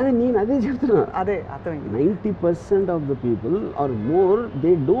ఆక్యుపైడ్గా ఉంటారు. నేను అదే చెప్తున్నా. అదే అర్థమైంది. 90% of the people are more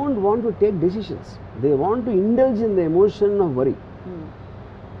they don't want to take decisions, they want to indulge in the emotion of worry.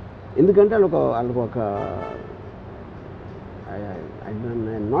 ఎందుకంటే వాళ్ళకు ఒక I'm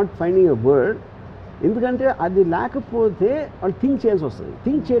not finding a word, ఎందుకంటే అది లేకపోతే వాళ్ళు థింక్ చేయాల్సి వస్తుంది.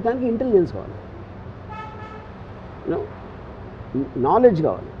 థింక్ చేయడానికి ఇంటెలిజెన్స్ కావాలి, నాలెడ్జ్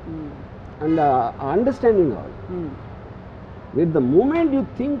కావాలి, అండ్ అండర్స్టాండింగ్ కావాలి. With the moment you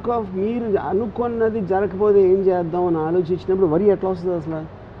think of మీరు అనుకున్నది జరగకపోతే ఏం చేద్దాం అని ఆలోచించినప్పుడు వరి ఎట్లా వస్తుంది అసలు?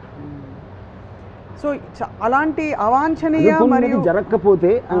 సో అలాంటి అవాంఛనీయ మరియు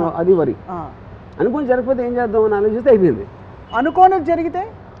జరగకపోతే అది వరి. అనుకుని జరగకపోతే ఏం చేద్దాం అని ఆలోచిస్తే అయిపోయింది. అనుకోనది జరిగితే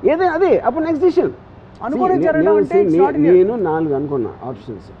ఏదే అదే అప్పుడు నెక్స్ట్ డిసిషన్. నేను 4 అనుకున్నా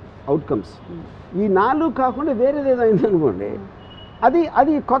ఆప్షన్స్, అవుట్కమ్స్. ఈ 4 కాకుండా వేరేది ఏదో అయింది అనుకోండి,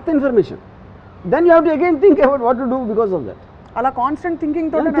 అది కొత్త information. Then you have to again think about what to do because of that. అలా constant thinking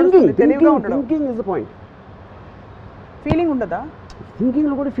thinking is the point. Feeling ఉండదా?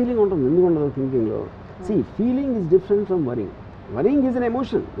 థింకింగ్లో కూడా ఫీలింగ్ ఉంటుంది. ఎందుకు ఉండదు థింకింగ్లో? C, feeling is different from worrying. Worrying is an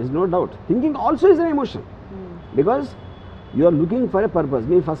emotion, is no doubt. Thinking also is an emotion, because you are looking for a purpose.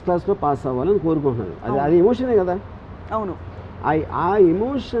 మీరు first క్లాస్లో pass అవ్వాలని కోరుకుంటున్నారు, అది ఎమోషనే కదా. అవును. ఆ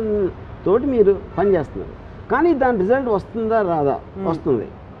ఎమోషన్ తోటి మీరు పని చేస్తున్నారు, కానీ దాని రిజల్ట్ వస్తుందా రాదా? వస్తుంది.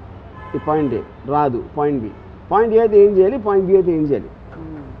 ఈ పాయింట్ ఏ రాదు, పాయింట్ బి. పాయింట్ ఏ అయితే ఏం చేయాలి, పాయింట్ బి అయితే ఏం చేయాలి.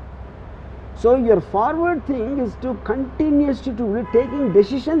 So your forward thing is to continues to taking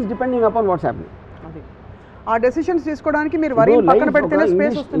decisions depending upon what's happening. ఆ డెసిషన్స్ తీసుకోవడానికి మీరు వరి పక్కన పెడితేనే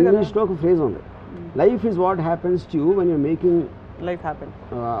స్పేస్ వస్తుంది కదా. ఇంగ్లీష్లో ఒక ఫ్రేజ్ ఉంది, life is what happens to you when you're making life happen,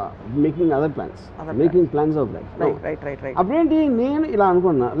 making other plans, making plans of life. Right. అప్పుడేంటి, నేను ఇలా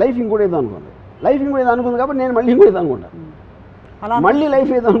అనుకున్నా, లైఫ్ ఇంకోటి ఏదో అనుకున్నాను, లైఫ్ ఇంకోటి ఏదో అనుకుంది కాబట్టి నేను మళ్ళీ ఇంకోటి ఏదో అనుకుంటా, మళ్ళీ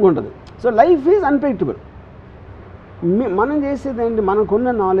లైఫ్ ఏదో అనుకుంటుంది. So life is unpredictable. మనం చేసేది ఏంటి,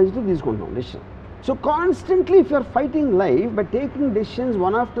 మనకున్న నాలెడ్జ్తో తీసుకుంటాం decision. So constantly if you're fighting life by taking decisions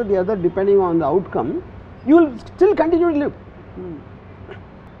one after the other depending on the outcome, you will still continue to live.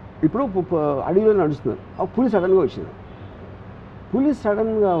 ఇప్పుడు అడవిలో నడుస్తున్నారు, ఆ పులి సడన్గా వచ్చింది. పులి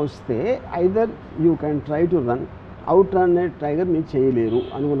సడన్గా వస్తే either you can try to run, out run అనే టైగర్ మీరు చేయలేరు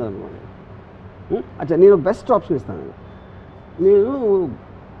అనుకున్నది అనుకోండి. అచ్చా, నేను బెస్ట్ ఆప్షన్ ఇస్తాను. నేను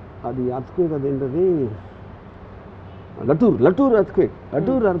అది అర్త్క్వేక్, అదేంటది లటూర్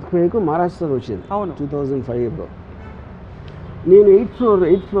అర్త్క్వేక్ మహారాష్ట్రలో వచ్చింది 2005లో. నేను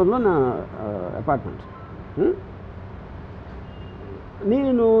 8th ఫ్లోర్లో నా అపార్ట్మెంట్.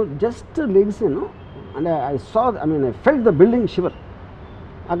 నేను జస్ట్ లెగిసాను, అంటే I felt the building shiver.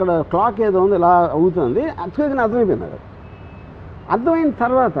 అక్కడ క్లాక్ ఏదో ఉంది ఇలా అవుతుంది, అర్త్క్వేక్ అని అర్థమైపోయింది. అది అర్థమైన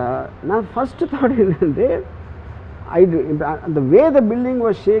తర్వాత నా ఫస్ట్ థాట్ ఏంటంటే, the way the building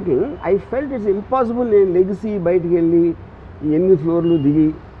was shaking, I felt it's impossible నేను లెగిసి బయటికి వెళ్ళి 8 ఫ్లోర్లు దిగి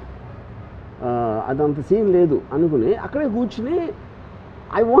అదంత సీన్ లేదు అనుకుని అక్కడే కూర్చుని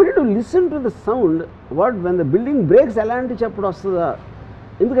I wanted to listen to the sound. When the building breaks ఎలాంటి చెప్పుడు వస్తుందా,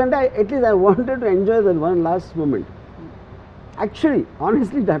 ఎందుకంటే at least I wanted to enjoy that one last moment. Actually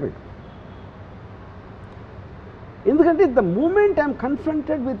honestly it happened. ఎందుకంటే the moment I'm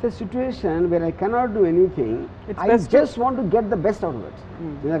confronted with a situation where I cannot do anything, I just want to get the best out of that.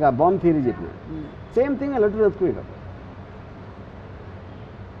 ఇందాక ఆ bomb theory చెప్పిన same thing I led to earthquake.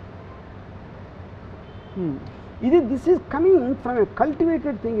 ఇది this is coming from a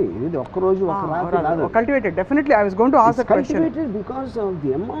cultivated thinking. ఇది ఒక్కరోజు ఒక రాత్రి రాదు. Cultivated, definitely I was going to ask that question. Cultivated because of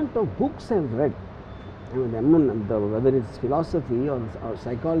the amount of books I have read. Whether it's philosophy or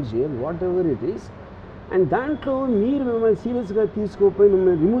psychology are what ever it is. And దాంట్లో మీరు మిమ్మల్ని సీరియస్గా తీసుకోపోయి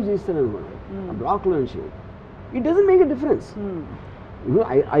మిమ్మల్ని రిమూవ్ చేస్తారనుకోండి ఆ బ్లాక్లో నుంచి, it doesn't make a difference. ఇప్పుడు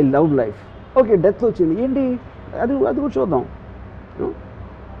I love life, okay death వచ్చింది ఏంటి, అది కూడా చూద్దాం.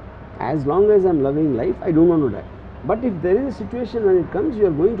 As long as I'm loving life, I don't want to die. But if there is a situation when it comes, you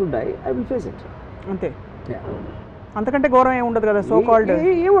are going to die, I will face it. అంతే, అంతకంటే ఘోరం ఏమి ఉండదు కదా. సో కాల్డ్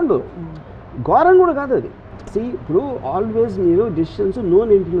ఏముండదు, ఘోరం కూడా కాదు అది. సి ఇప్పుడు ఆల్వేస్ మీరు డెసిషన్స్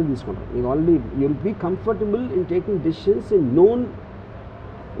నోన్ ఎంట్రీలో తీసుకుంటారు. మీకు already you will be comfortable in taking decisions in known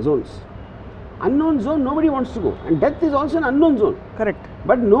Jones. Unknown zone nobody wants to go, and death is also an unknown zone. Correct.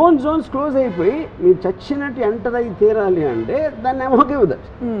 But known Jones close అయిపోయి మీరు చచ్చినట్టు enter అయి తీరాలి అంటే దాన్ని I'm okay with that.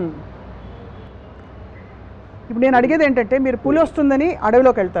 ఇప్పుడు నేను అడిగేది ఏంటంటే, మీరు పులి వస్తుందని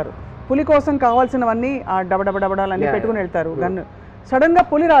అడవిలోకి వెళ్తారు, పులి కోసం కావాల్సినవన్నీ ఆ డబడబడబడాలన్నీ పెట్టుకుని వెళ్తారు. గన్ను సడన్గా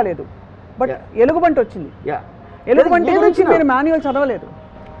పులి రాలేదు, బట్ ఎలుగుబంటి వచ్చింది. ఎలుగుబంటి గురించి మీరు మాన్యువల్ చదవలేదు.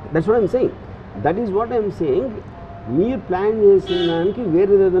 That's what I'm saying. That is what I'm saying. మీరు ప్లాన్ చేసిన దానికి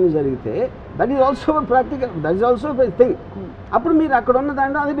వేరే ఏదైనా జరిగితే that is also practical, that is also thing. అప్పుడు మీరు అక్కడ ఉన్న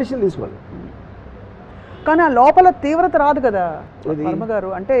దాంట్లో అదే డెసిషన్ తీసుకోవాలి. కానీ ఆ లోపల తీవ్రత రాదు కదా వర్మ గారు.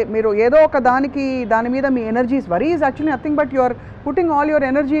 అంటే మీరు ఏదో ఒక దాని మీద మీ energies, worry is actually nothing but you are putting all your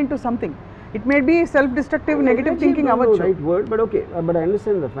energy into something. It may be self destructive negative thinking అవ్వచ్చు. Right word, but okay, but I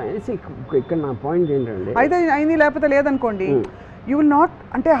understand the fine. ఇక్కడ నా పాయింట్ ఏంటంటే, అయితే అయింది లేకపోతే లేదనుకోండి, you will not,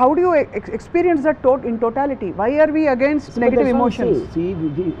 ante how do you experience that in totality? Why are we against negative emotions? See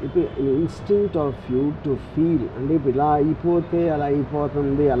the instinct of you to feel, ante ila ayipothe ala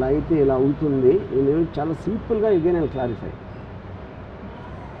ayipotundi, ala aithe ila avutundi. Nenu chala simple ga again I'll clarify.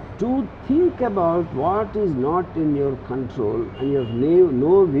 To think about what is not in your control and you have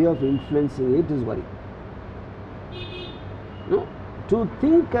no way of influencing it is worry. No, to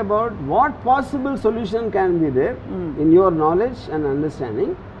think about what possible solution can be there in your knowledge and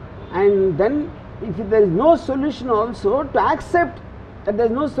understanding, and then if there is no solution also, to accept that there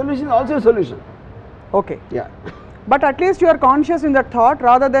is no solution is also a solution. Okay. Yeah. But at least you are conscious in that thought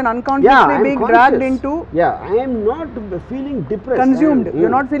rather than unconsciously being dragged into. Yeah, I am not feeling depressed. Consumed. You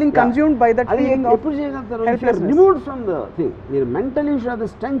are not feeling consumed by that feeling of helplessness. Removed from the thing. You mentally should have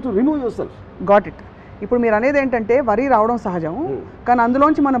the strength to remove yourself. Got it. ఇప్పుడు మీరు అనేది ఏంటంటే వరి రావడం సహజం, కానీ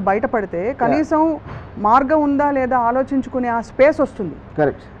అందులోంచి మనం బయటపడితే కనీసం మార్గం ఉందా లేదా ఆలోచించుకునే ఆ స్పేస్ వస్తుంది.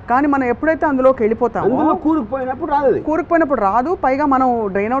 కరెక్ట్. కానీ మనం ఎప్పుడైతే అందులోకి వెళ్ళిపోతామో కూరుకుపోయినప్పుడు రాదు, పైగా మనం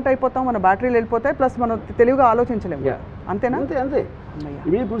డ్రైన్ అవుట్ అయిపోతాం, మన బ్యాటరీలు వెళ్ళిపోతాయి, ప్లస్ మనం తెలివిగా ఆలోచించలేము. అంతేనా? అంతే.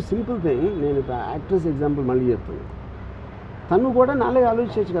 ఇప్పుడు సింపుల్ థింగ్, నేను యాక్ట్రెస్ ఎగ్జాంపుల్ మళ్ళీ చెప్తాను. తను కూడా నాలుగు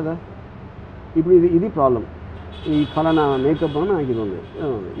ఆలోచించవచ్చు కదా. ఇప్పుడు ఇది ప్రాబ్లం, ఈ ఫలానా మేకప్ అని నాకు ఇది ఉంది,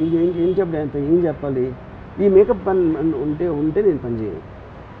 ఇది ఏం చెప్పాలి, ఈ మేకప్ పని ఉంటే నేను పని చేయను,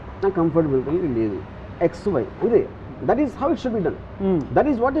 నాకు కంఫర్టబుల్ లేదు, XY అంతే. That is how it should be done. That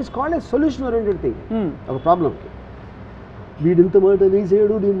is what is called a solution oriented thing. ఒక ప్రాబ్లంకి వీడు ఇంత మాట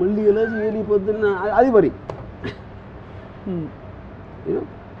తీసేయడు, నేను మళ్ళీ ఎలా చేయాలి పొద్దున్న, అది వరి.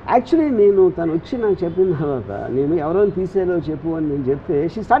 యాక్చువల్లీ నేను తను వచ్చి నాకు చెప్పిన తర్వాత, నేను ఎవరైనా తీసేయాలో చెప్పు అని నేను చెప్తే,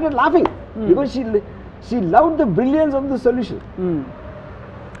 she started laughing because she loved the brilliance of the solution.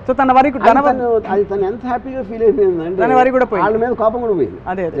 So తన వరి అది తను ఎంత హ్యాపీగా ఫీల్ అయిపోయింది అంటే తన వరి కూడా పోయింది, వాళ్ళ మీద కోపం కూడా పోయింది.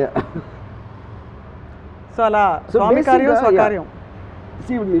 అదే సో అలా స్వామి కార్యం స్వకార్యం.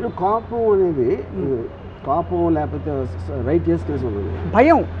 ఇప్పుడు మీరు కోపం అనేది కోపం లేకపోతే రైట్ చేసుకునేసి ఉన్నది,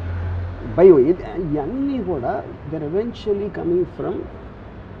 భయం ఇవన్నీ కూడా there eventually coming from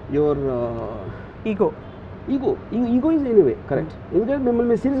your ego is anyway. Correct. ఎందుకంటే మిమ్మల్ని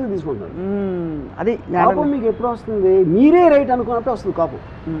మీరు సీరియస్గా తీసుకుంటారు. అది కోపం మీకు ఎప్పుడు వస్తుంది, మీరే రైట్ అనుకున్నప్పుడు వస్తుంది కోపం.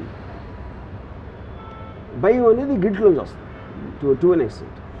 భయం అనేది గిడ్లోంచి వస్తుంది టు అన్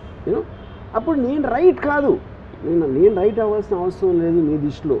ఎక్స్టెంట్. యూనో, అప్పుడు నేను రైట్ కాదు, నేను రైట్ అవ్వాల్సిన అవసరం లేదు మీ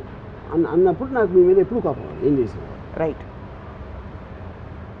దృష్టిలో అన్నప్పుడు నాకు మీ మీద ఎప్పుడు కోపం ఏం చేసిన right.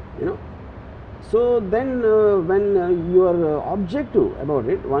 You know, so then when you are objective about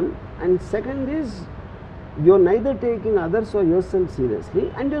it, one, and second is you are neither taking others or yourself seriously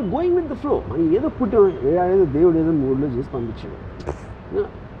and you are going with the flow. మనం ఏదో పుట్టాం, ఏదో దేవుడు ఏదో మూడ్లో చేసి పంపించాడు,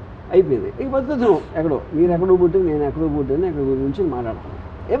 అయిపోయింది. ఇక పద్ధతి ఎక్కడో మీరు ఎక్కడో పుట్టి నేను ఎక్కడో పుట్టాను, ఎక్కడ గురించి మాట్లాడతాను.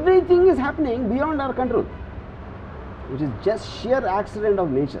 Everything is happening beyond our control, which is just sheer accident of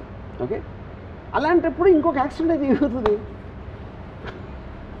nature. Okay, అలాంటప్పుడు ఇంకొక యాక్సిడెంట్ అయితే ఏమవుతుంది?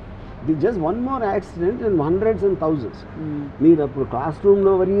 ఇది just one more accident and hundreds and thousands. మీరు అప్పుడు క్లాస్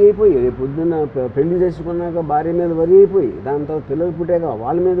రూమ్లో వరి అయిపోయి, రేపు పొద్దున్న పెళ్లి చేసుకున్నాక భార్య మీద వరి అయిపోయి, దాని తర్వాత పిల్లలు పుట్టాక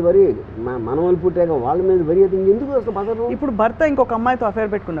వాళ్ళ మీద వరి, మనవలు పుట్టాక వాళ్ళ మీద వరి అయితే ఇంకెందుకు అసలు పదరు? ఇప్పుడు భర్త ఇంకొక అమ్మాయితో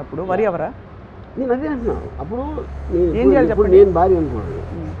అఫేర్ పెట్టుకున్నప్పుడు వరి ఎవరా? నేను అదే అంటున్నాను. అప్పుడు నేను భార్య అనుకున్నాను,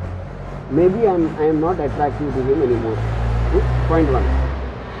 maybe I'm not attractive to him anymore. Point 1,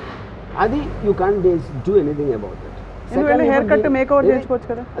 అది you can't do anything about it. Hair cut makeover చేసుకోవచ్చు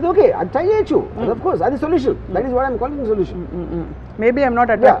కదా, అది ఓకే, అది ట్రై చేయొచ్చు. ఆఫ్ కోర్స్ అది solution. That is what I'm calling solution. Maybe I'm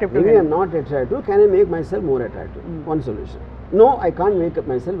not attractive, maybe I'm not attractive, can I make my self more attractive? One solution. No, I can't make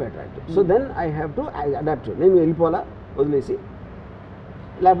my self attractive, so then I have to adapt. నేను వెళ్ళిపోవాలా, వదిలేసి,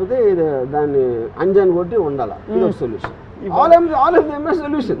 లేకపోతే దాన్ని అంజాన్ కొట్టి ఉండాలా, ఇది ఒక solution. All of them are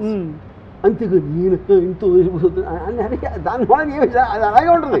solutions. అంతేగా నేను ఇంత వదిలిపోతుంది అని అరే దాని వల్ల ఏమి అది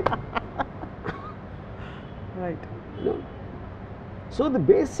అలాగే ఉంటుంది. రైట్. సో ద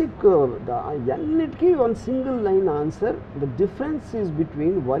బేసిక్ అన్నిటికీ one single line answer. The difference is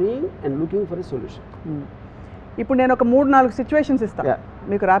between worrying and looking for a solution. ఇప్పుడు నేను ఒక 3-4 సిచ్యువేషన్స్ ఇస్తాను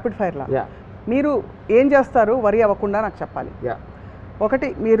మీకు ర్యాపిడ్ ఫైర్లా. మీరు ఏం చేస్తారు వరీ అవ్వకుండా నాకు చెప్పాలి. ఒకటి,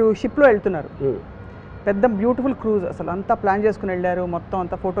 మీరు షిప్లో వెళ్తున్నారు, పెద్ద బ్యూటిఫుల్ క్రూజ్, అసలు అంతా ప్లాన్ చేసుకుని వెళ్ళారు, మొత్తం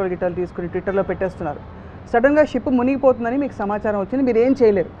అంతా ఫోటోలు గిటోలు తీసుకుని ట్విట్టర్లో పెట్టేస్తున్నారు. సడన్గా షిప్ మునిగిపోతుందని మీకు సమాచారం వచ్చింది, మీరు ఏం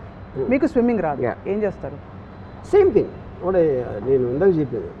చేయలేరు, మీకు స్విమ్మింగ్ రాదు, ఏం చేస్తారు? సేమ్ థింగ్ ఒకటే నేను ఇందాక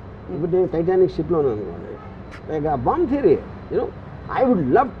చెప్పేది. ఇప్పుడు నేను టైటానిక్ షిప్లో ఉన్నాను అనుకోండి, bomb theory, you know I would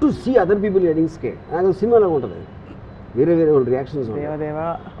love to see other people getting scared. నాకు సినిమాలో ఉంటుంది, వేరే వేరే వాళ్ళ రియాక్షన్స్ ఉంటాయి.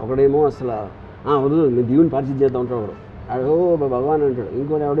 ఒకడేమో అసలు వద్దు మేము దేవుని పరిచయం చేద్దాం ఉంటాడు, ఒకడు అడో భగవాన్ అంటాడు,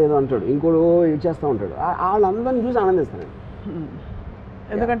 ఇంకోటి ఎవడేదో అంటాడు, ఇంకోటి ఇచ్చేస్తూ ఉంటాడు. వాళ్ళందరినీ చూసి ఆనందిస్తాను.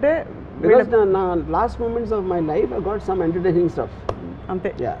 ఎందుకంటే నా last moments of my life I got some entertaining stuff.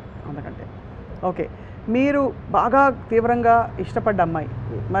 అంతే, అంతకంటే. ఓకే, మీరు బాగా తీవ్రంగా ఇష్టపడ్డ అమ్మాయి,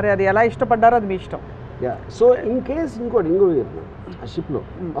 మరి అది ఎలా ఇష్టపడ్డారో అది మీ ఇష్టం. సో ఇన్ కేస్ ఇంకోటి చెప్తున్నాను, ఆ షిప్లో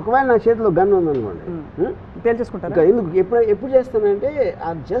ఒకవేళ నా చేతిలో గన్ ఉందనుకోండి, పేల్చేసుకుంటాను. ఎందుకు ఎప్పుడు చేస్తానంటే ఆ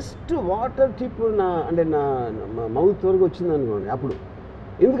జస్ట్ వాటర్ టిప్ నా మౌత్ వరకు వచ్చింది అనుకోండి అప్పుడు.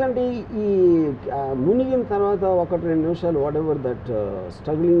 ఎందుకంటే ఈ మునిగిన తర్వాత 1-2 నిమిషాలు what ever that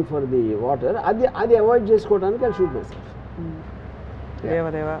struggling for the water, అది అవాయిడ్ చేసుకోవడానికి I shoot my self.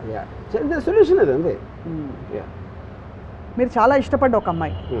 Solution అది అంతే. మీరు చాలా ఇష్టపడ్డ ఒక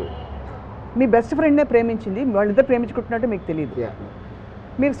అమ్మాయి మీ బెస్ట్ ఫ్రెండ్నే ప్రేమించింది, వాళ్ళిద్దరు ప్రేమించుకుంటున్నట్టు మీకు తెలియదు,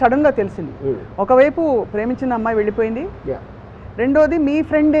 మీరు సడన్గా తెలిసింది. ఒకవైపు ప్రేమించిన అమ్మాయి వెళ్ళిపోయింది, రెండోది మీ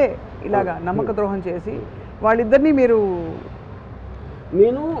ఫ్రెండే ఇలాగా నమ్మక ద్రోహం చేసి వాళ్ళిద్దరినీ మీరు.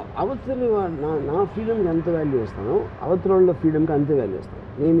 నేను అవతలి నా ఫ్రీడమ్కి ఎంత వాల్యూ ఇస్తాను, అవతల వాళ్ళ ఫ్రీడమ్కి అంతే వాల్యూ ఇస్తాను.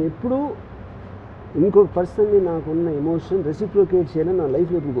 నేను ఎప్పుడూ ఇంకొక పర్సన్ని నాకున్న ఎమోషన్ రెసిప్రోకేట్ చేయాలని నా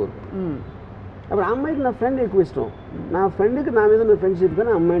లైఫ్లో ఎప్పుడు కోరుకుంటాను. అప్పుడు ఆ అమ్మాయికి నా ఫ్రెండ్ ఎక్కువ ఇష్టం, నా ఫ్రెండ్కి నా మీద ఉన్న ఫ్రెండ్షిప్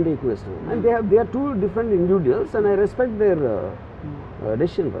కానీ అమ్మాయి అంటే ఎక్కువ ఇష్టం. And they are 2 different individuals and I respect their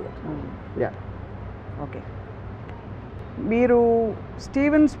decision for that. Okay, మీరు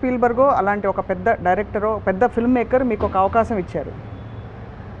స్టీవెన్ స్పీల్బర్గో అలాంటి ఒక పెద్ద డైరెక్టరో పెద్ద ఫిల్మ్ మేకర్ మీకు ఒక అవకాశం ఇచ్చారు,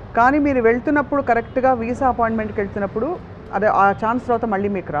 కానీ మీరు వెళ్తున్నప్పుడు కరెక్ట్గా వీసా అపాయింట్మెంట్కి వెళ్తున్నప్పుడు అదే ఆ ఛాన్స్ తర్వాత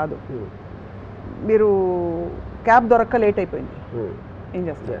మళ్ళీ మీకు రాదు, మీరు క్యాబ్ దొరక్క లేట్ అయిపోయింది, ఏం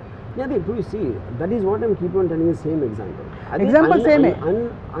చేస్తారు? Yeah, you see, that is what I'm keep on telling you, same example. Same.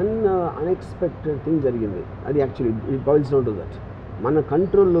 Unexpected thing జరిగింది. అది actually it boils down to that. మన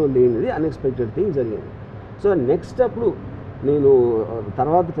కంట్రోల్లో లేనిది అన్ఎక్స్పెక్టెడ్ థింగ్ జరిగింది. సో నెక్స్ట్ అప్పుడు నేను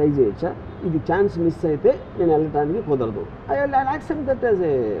తర్వాత ట్రై చేయొచ్చా, ఇది ఛాన్స్ మిస్ అయితే నేను వెళ్ళటానికి కుదరదు. I accept that as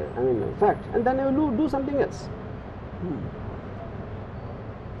a fact and then I will do something else.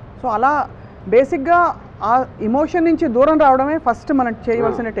 So అలా బేసిక్గా ఆ ఎమోషన్ నుంచి దూరం రావడమే ఫస్ట్ మనం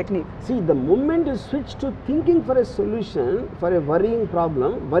చేయవలసిన technique. See, the moment you switch to thinking for a solution for a worrying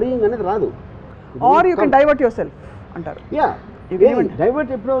problem, worrying అనేది రాదు. Or you can divert yourself అంటారు.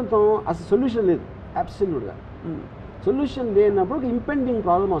 డైవర్ట్ ఎప్పుడు అవుతాం, అసలు సొల్యూషన్ లేదు, అబ్సల్యూట్గా సొల్యూషన్ లేనప్పుడు ఇంపెండింగ్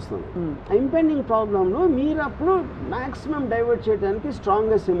ప్రాబ్లం వస్తుంది. ఆ ఇంపెండింగ్ ప్రాబ్లంలో మీరు అప్పుడు మ్యాక్సిమం డైవర్ట్ చేయడానికి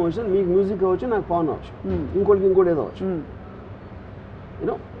స్ట్రాంగెస్ట్ ఎమోషన్, మీకు మ్యూజిక్ అవ్వచ్చు, నాకు పవన్ అవ్వచ్చు, ఇంకోటి ఏదో అవ్వచ్చు.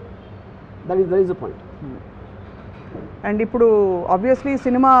 You know that is the point. And ఇప్పుడు ఆబ్వియస్లీ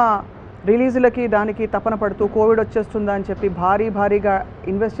సినిమా రిలీజులకి దానికి తపన పడుతూ కోవిడ్ వచ్చేస్తుందా అని చెప్పి భారీగా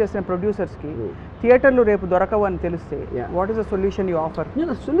ఇన్వెస్ట్ చేసిన ప్రొడ్యూసర్స్కి థియేటర్లు రేపు దొరకవు అని తెలిస్తే what is the solution you offer?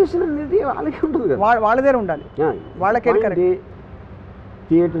 Solution అనేది వాళ్ళకి ఉంటుంది కదా, వాళ్ళ దగ్గర ఉండాలి, వాళ్ళకే.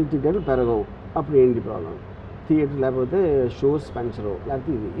 థియేటర్ టికెట్లు పెరగవు, అప్పుడు ఏంటి ప్రాబ్లం? థియేటర్ లేకపోతే షోస్ పెంచరు,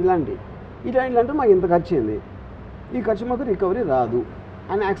 లేకపోతే ఇలాంటి మాకు ఇంత ఖర్చు అయింది, ఈ ఖర్చు మాకు రికవరీ రాదు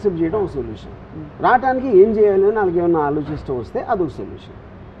అని యాక్సెప్ట్ చేయడం ఒక సొల్యూషన్. రావటానికి ఏం చేయాలి అని వాళ్ళకి ఏమన్నా ఆలోచిస్తూ వస్తే అదొక సొల్యూషన్.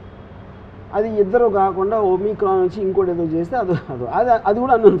 అది ఇద్దరు కాకుండా ఒమిక్రాన్ వచ్చి ఇంకోటి ఏదో చేస్తే అది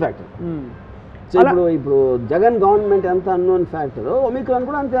కూడా అన్నోన్ ఫ్యాక్టర్. సో ఇప్పుడు జగన్ గవర్నమెంట్ ఎంత అన్నోన్ ఫ్యాక్టర్, ఒమిక్రాన్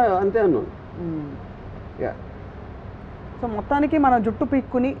కూడా అంతే అన్నోన్. సో మొత్తానికి మనం జుట్టు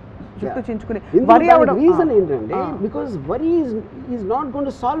పీక్కుని జుట్టు చించుకుని రీజన్ ఏంటంటే because worry is not going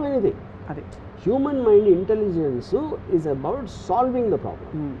to solve anything. అది human mind intelligence is about solving the problem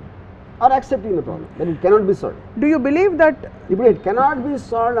or accepting the problem that it cannot be solved. Do you believe that ఇప్పుడు it cannot be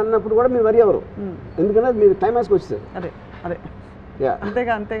solved అన్నప్పుడు కూడా మీరు worry ఎవరు, ఎందుకంటే మీరు క్లైమాక్స్కి వచ్చేసారు. అదే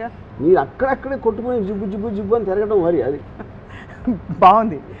అంతేగా మీరు అక్కడక్కడే కొట్టుకుని జుబ్బు అని తిరగడం వరి. అది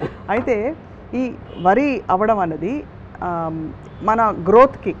బాగుంది. అయితే ఈ వరి అవ్వడం అన్నది మన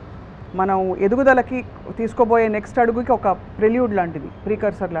గ్రోత్కి, మనం ఎదుగుదలకి తీసుకోబోయే నెక్స్ట్ అడుగుకి ఒక ప్రిల్యూడ్ లాంటిది,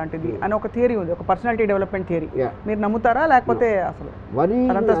 ప్రీకర్సర్ లాంటిది అని ఒక థియరీ ఉంది, ఒక పర్సనాలిటీ డెవలప్మెంట్ థియరీ. మీరు నమ్ముతారా లేకపోతే అసలు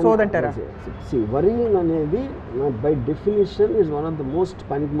అదంతా సోదంటారా? వరీయింగ్ అనేది by definition is one of the most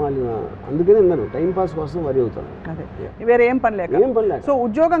పనికిమాలిన. అందుకనే నేను టైం పాస్ కోసం వరి అవుతాను. అదే, వేరే ఏం పని లేక. సో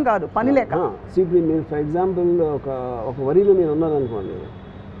ఉద్యోగం కాదు, పని లేక. ఇప్పుడు మీరు ఫర్ ఎగ్జాంపుల్ ఒక వరిలో మీరు ఉన్నారనుకోండి,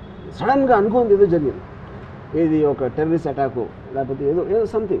 సడన్గా అనుకోండి ఏదో జరిగింది, ఏది ఒక టెర్రరిస్ట్ అటాకు లేకపోతే ఏదో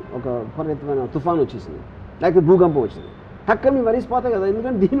సంథింగ్, ఒక విపరీతమైన తుఫాన్ వచ్చేసింది లేకపోతే భూకంపం వచ్చింది, టక్కని మీ వరిసిపోతాయి కదా.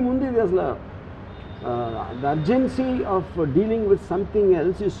 ఎందుకంటే దీని ముందు ఇది అసలు the urgency of dealing with something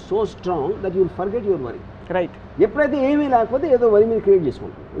else is so strong that you will forget your worry. Right. ఎప్పుడైతే ఏమీ లేకపోతే ఏదో వరి మీరు క్రియేట్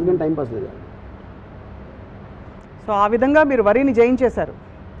చేసుకుంటాం, ఎందుకంటే టైంపాస్ లేదు. సో ఆ విధంగా మీరు వరిని జయించేశారు.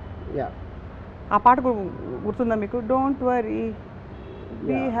 యా. ఆ పాట గుర్తుందా మీకు? Don't worry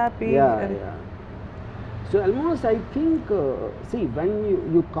be happy. So almost I think, see, when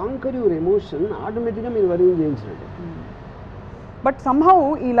you conquer your emotion, automatically మీరు వరీ చేయించినట్టు. బట్ సమ్హౌ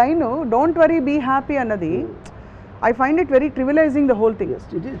ఈ line don't worry be happy అన్నది I find it very ట్రివిలైజింగ్ the whole thing.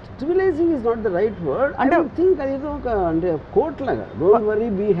 ట్రివిలైజింగ్ is not the right word. అంటే I think అది ఏదో ఒక అంటే coat లాగా don't worry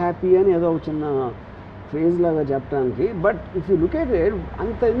be happy అని ఏదో ఒక చిన్న ఫ్రేజ్ లాగా చెప్పడానికి. But if you look at it,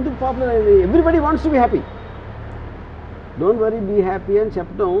 అంత ఎందుకు పాపులర్ అయింది? Everybody wants to be happy. Don't worry be happy అని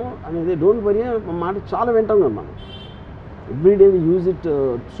చెప్పడం అనేది, డోంట్ వరీ అనే మాట చాలా వింటాం కదా మనం. Everyday we use it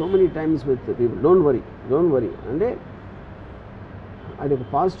so many times with people. Don't worry అంటే అది ఒక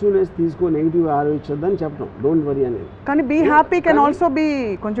పాజిటివ్నెస్ తీసుకో, నెగిటివ్ ఆలోచించొద్దని చెప్పడం డోంట్ వరీ అనేది. కానీ be happy can also be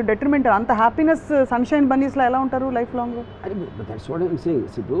కొంచెం డెట్రిమెంట్. అంత హ్యాపీనెస్ సన్షైన్ బన్నీస్లో ఎలా ఉంటారు life long? That's what I'm saying.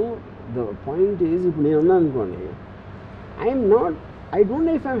 ఇప్పుడు ద పాయింట్ ఈజ్, ఇప్పుడు నేను ఉన్నాను అనుకోండి, I don't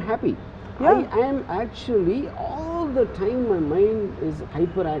know if I'm happy. I am actually all the time my mind is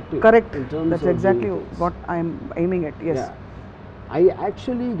hyperactive. Correct. In terms That's of exactly what I am aiming at. Yes. Yeah. I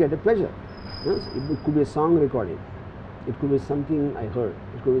actually get a pleasure. Yes? It could be a song recording. It could be something I heard.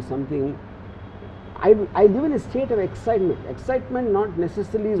 It could be something. I live in a state of excitement. Excitement not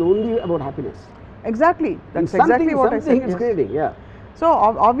necessarily is only about happiness. Exactly. That's exactly what I said. Something is creating. Yeah. So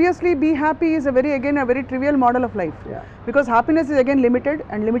obviously be happy is a very trivial model of life. Yeah. Because happiness is again limited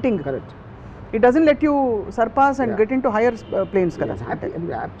and limiting. Correct. It doesn't let you surpass and get into higher planes. Yes,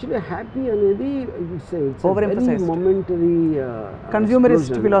 actually happy anedi it's a very momentary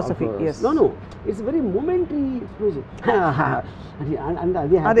consumerist philosophy. Yes. No, it's a very momentary explosion. And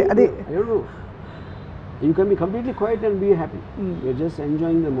adi happy. I don't know. You can be completely quiet and be happy. You're just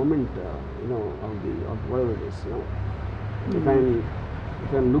enjoying the moment, of whatever it is.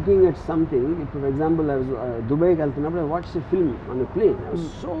 If I'm looking at something, if for example I was Dubai వెళ్తున్నప్పుడు, I watched a film on a plane. I was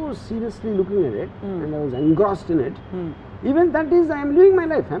so seriously looking at it and I was engrossed in it. Even that is, I am living my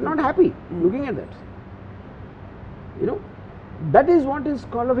life. I am not happy looking at that. That is what is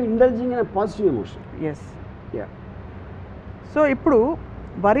called of indulging in a positive emotion. Yes. Yeah. So ఇప్పుడు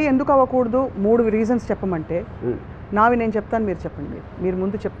వరి ఎందుకు అవ్వకూడదు 3 reasons చెప్పమంటే, నావి నేను చెప్తాను, మీరు చెప్పండి. మీరు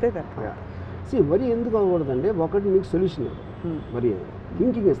ముందు చెప్తే వరి ఎందుకు అవ్వకూడదంటే, ఒకటి మీకు సొల్యూషన్ వరి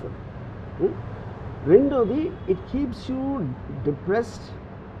థింకింగ్ ఇస్తుంది. రెండోది, it keeps you depressed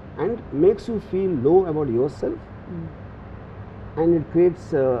and makes you feel లో about your self and it creates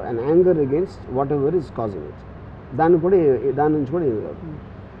an anger against what ever is causing it. దాని నుంచి కూడా ఏమి కాదు.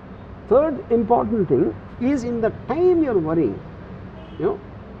 Third important thing is in the time your worrying,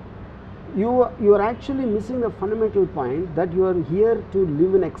 you are actually missing the fundamental point that you are here to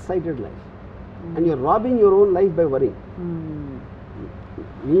live an excited life. And you are robbing your own life by worrying.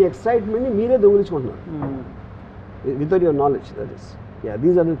 Me excitement ని మీరే దొంగిలించుకుంటున్నారు without your knowledge. That is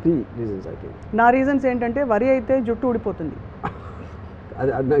these are the 3 reasons I think. నా reasons ఏంటంటే, వరి అయితే జుట్టు ఊడిపోతుంది.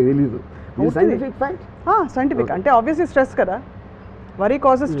 అది నాకు తెలీదు. Scientific fact. సైంటిఫిక్ అంటే ఆబ్వియస్లీ స్ట్రెస్ కదా. వరి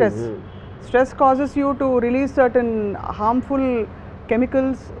causes stress. Stress causes you to release certain harmful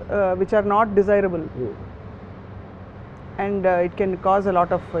chemicals which are not desirable. And it can cause a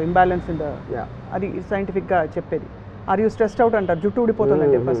lot of imbalance in the అది సైంటిఫిక్గా చెప్పేది. ఆర్ యూ స్ట్రెస్డ్ అవుట్ అంటారు, జుట్టు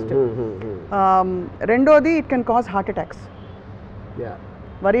ఊడిపోతుందంటే first. రెండోది it can cause heart attacks.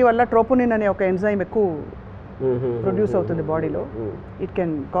 వరి వల్ల troponin అనే ఒక ఎంజైమ్ ఎక్కువ ప్రొడ్యూస్ అవుతుంది బాడీలో, it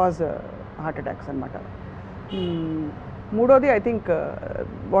can cause heart attacks అనమాట. మూడోది I think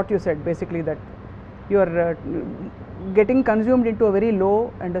what you said basically that you are getting consumed in to a very low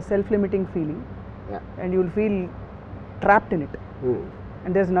and a self limiting feeling and you will feel trapped in it, and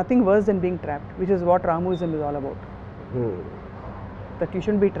there's nothing worse than being trapped, which is what Ramuism is all about. That you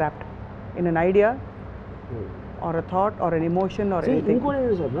shouldn't be trapped in an idea or a thought or an emotion or anything.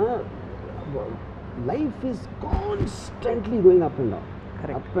 Life is constantly going up and down.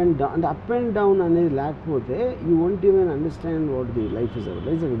 Correct. Up and down అనేది లేకపోతే you won't even understand what the life is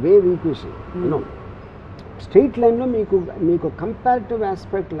about. It's a wave equation, you know. Straight లైన్లో మీకు comparative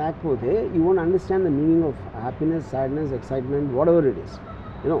aspect లేకపోతే you won't understand the meaning of happiness, sadness, excitement, what ever it is,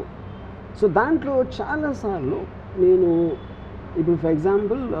 you know. So దాంట్లో చాలాసార్లు నేను ఇప్పుడు for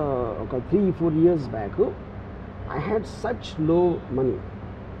example ఒక 3-4 years back I had such లో money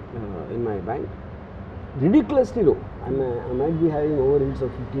in my bank, ridiculously low. I might be having overheads of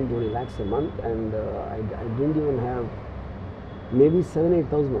 15-20 lakhs a month, and I didn't even have maybe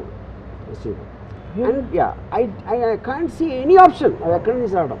 7,000-8,000 still. And yeah, I can't see any option. I can't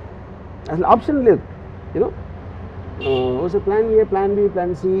see out of as option లేదు, you know. Also plan A, plan B,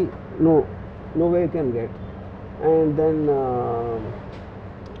 plan C, no way you can get. And then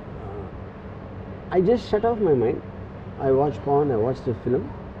I just shut off my mind. I watched porn, I watched a film,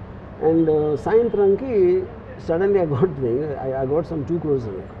 and సాయంత్రంకి suddenly I got some 2 crores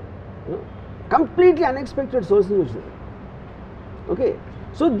in it, you know, completely unexpected sources వచ్చింది. Okay,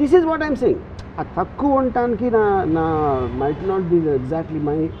 so this is what I'm saying. ఆ తక్కువ ఉండటానికి నా might not be exactly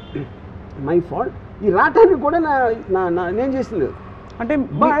my fault. ఈ రావటానికి కూడా నేను చేసింది అంటే,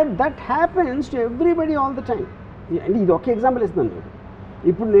 but that happens to everybody all the time. అంటే ఇది ఒక ఎగ్జాంపుల్ ఇస్తున్నాను.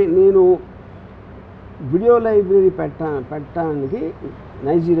 ఇప్పుడు నేను వీడియో లైబ్రరీ పెట్టడానికి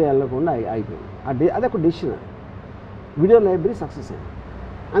నైజీరియా వెళ్ళకుండా అయిపోయింది. అదొక డెసిషన్. వీడియో లైబ్రరీ సక్సెస్ అయింది.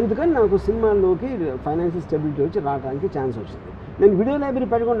 అందుకని నాకు సినిమాల్లోకి ఫైనాన్షియల్ స్టెబిలిటీ వచ్చి రావడానికి ఛాన్స్ వచ్చింది. నేను వీడియో లైబ్రరీ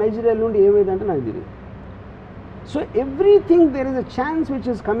పెట్టుకుని నైజీరియా నుండి ఏమైందంటే నాకు తెలియదు. So everything there is a chance which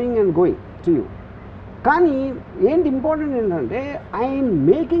is coming and going to you. కానీ ఏంటి ఇంపార్టెంట్ ఏంటంటే ఐఎమ్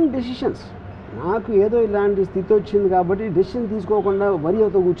మేకింగ్ డెసిషన్స్. నాకు ఏదో ఇలాంటి స్థితి వచ్చింది కాబట్టి డెసిషన్ తీసుకోకుండా వరి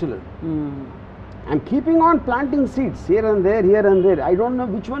అవుతూ కూర్చోలేదు. I'm keeping on planting seeds here and there. I don't know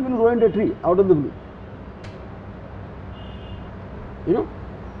which one will grow in the tree out of the blue, you know.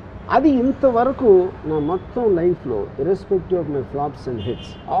 అది ఇంతవరకు నా మొత్తం లైఫ్లో irrespective of my flops and hits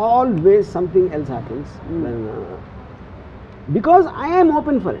always something else happens because I am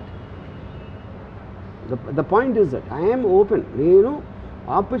open for it. The point is that I am open. నేను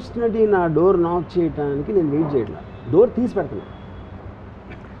opportunity నా door knock చేయడానికి నేను wait చేయట్లేదు, డోర్ తీసి పెడుతున్నాను.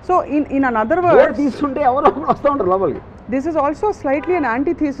 సో in another words, తీసుకుంటే ఎవరో వస్తూ ఉంటారు లోపలికి. This is also slightly an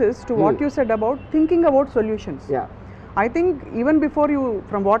antithesis to what you said about thinking about solutions. Yeah. I think even before you,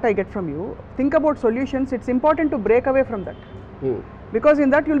 from what I get from you, think about solutions, it's important to break away from that. Because in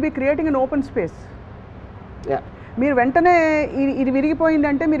that you'll be creating an open space. Yeah. మీరు వెంటనే ఇది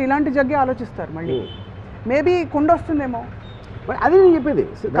విరిగిపోయిందంటే మీరు ఇలాంటి జగ్గే ఆలోచిస్తారు మళ్ళీ. Maybe కుండ వస్తుందేమో. But అది నేను చెప్పేది.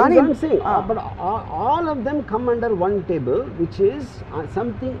 But all of them come under one table which is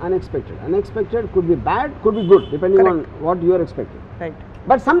something unexpected. Unexpected could be bad, could be good, depending on what you are expecting. Right.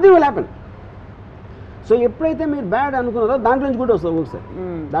 But something will happen. So ఎప్పుడైతే మీరు bad అనుకున్నారో దాంట్లో నుంచి good వస్తుంది ఒకసారి.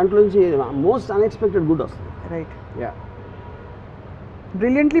 దాంట్లో నుంచి most unexpected good వస్తుంది. Right. Yeah,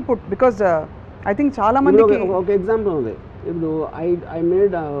 brilliantly put. Because I think చాలా మందికి ఒక ఎగ్జాంపుల్ ఉంది. ఇప్పుడు ఐ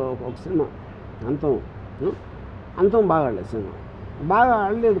మేడ్ ఒక సినిమా అంతం బాగా ఆడలేదు. సినిమా బాగా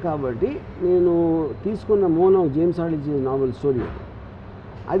ఆడలేదు కాబట్టి నేను తీసుకున్న mono James Hardy novel story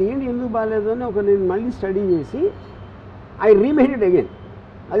అది ఏంటి ఎందుకు బాగాలేదు అని నేను మళ్ళీ స్టడీ చేసి ఐ రీమేడ్ ఇట్ అగైన్.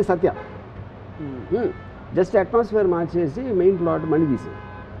 అది సత్య. జస్ట్ అట్మాస్ఫియర్ మార్చేసి మెయిన్ ప్లాట్ మళ్ళీ తీసాను.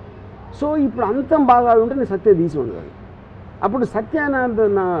 సో ఇప్పుడు అంతం బాగా ఉంటే నేను సత్య తీసి ఉండదు. అప్పుడు సత్య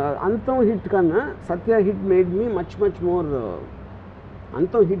నా అంతం హిట్ కన్నా సత్య hit made me much more.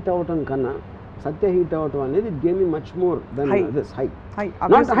 అంతం హిట్ అవ్వటం కన్నా సత్య హిట్ అవ్వటం అనేది it game me much more than this high.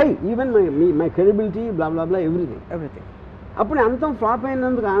 Not high, even my credibility blah blah blah everything. అప్పుడు అంతం ఫ్లాప్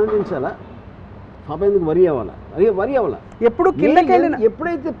అయినందుకు ఆనందించాలా, ఫ్లాప్ అయినందుకు వరి అవ్వాలా. ఎప్పుడు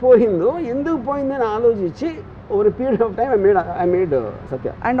ఎప్పుడైతే పోయిందో ఎందుకు పోయిందని ఆలోచించి over a period of time I made Satya.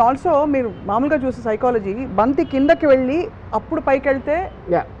 And also మీరు మామూలుగా చూసే సైకాలజీ, బంతి కిందకి వెళ్ళి అప్పుడు పైకి వెళ్తే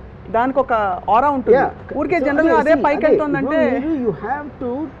దానికి ఒక ఆరా ఉంటుంది. ఊరికే జనరల్గా అదే పైకి వెళ్తుందంటే you have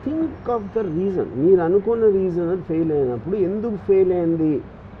to think of the reason. మీరు అనుకున్న రీజన్ ఫెయిల్ అయినప్పుడు ఎందుకు ఫెయిల్ అయింది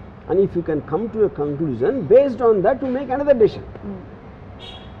అని if you can come to a conclusion based on that to make another decision.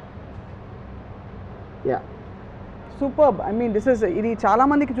 Superb. I mean this is ఇది చాలా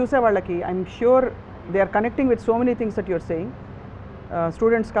మందికి చూసే వాళ్ళకి I'm sure they are connecting with so many things that you're saying.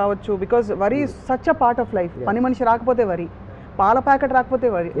 Students కావచ్చు, because worry is such a part of life. పని మనిషి రాకపోతే worry, పాల ప్యాకెట్ రాకపోతే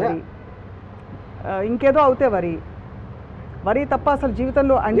వరీ, ఇంకేదో అవుతే వరీ తప్ప అసలు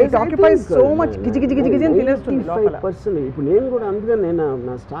జీవితంలో and it occupies so much గిజి గిజి గిజి గిజి అని తినేస్తుంది లోపల. ఇప్పుడు నేను కూడా అందుకని నేను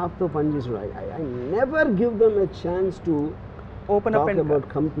నా స్టాఫ్తో పనిచేసిన I never give them a chance to open up and about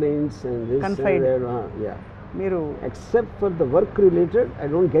complaints and this confine. మీరు except for the work related I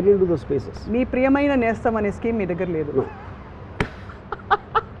don't get in to the spaces. మీ ప్రియమైన నేస్తం అనే స్కీమ్ మీ దగ్గర లేదు.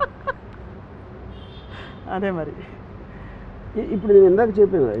 అదే మరి ఇప్పుడు నేను ఇందాక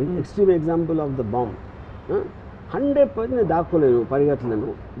చెప్పాను extreme example of the bomb. 100% నేను దాక్కోలేను, పరిగెత్తలేను,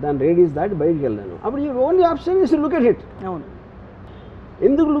 దాని రేడియస్ దాటి బయటికి వెళ్ళాను. అప్పుడు you only option is look at it. అవును.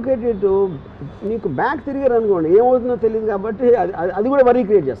 ఎందుకు లుక్ ఎట్ ఇట్? నీకు బ్యాక్ తిరిగారు అనుకోండి ఏమవుతుందో తెలియదు కాబట్టి అది కూడా వరీ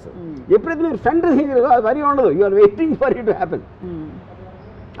క్రియేట్ చేస్తుంది. ఎప్పుడైతే మీరు ఫ్రంట్ తిరిగారో అది వరీ ఉండదు, you are waiting for it to happen.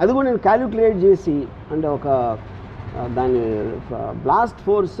 అది కూడా నేను క్యాలిక్యులేట్ చేసి అంటే ఒక దాని బ్లాస్ట్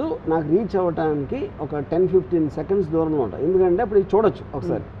ఫోర్స్ నాకు రీచ్ అవ్వడానికి ఒక 10-15 seconds దూరంలో ఉంటాయి. ఎందుకంటే అప్పుడు చూడొచ్చు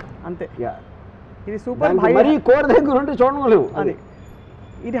ఒకసారి అంతే. ఇది సూపర్. మరీ కోర్ దగ్గర ఉంటే చూడలేము. అది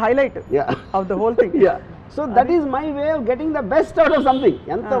ఇది highlight of the whole thing. So that is my way of getting the best out of something.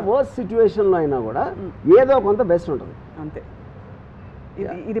 ఎంత వర్స్ట్ సిచ్యువేషన్లో అయినా కూడా ఏదో కొంత బెస్ట్ ఉంటుంది అంతే.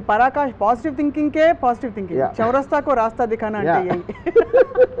 ఇది పరాకాష్ పాజిటివ్ థింకింగ్కే పాజిటివ్ థింకింగ్. చౌరస్తాకో రాస్తా దిఖానా అంటే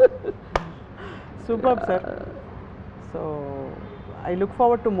super sir. So I look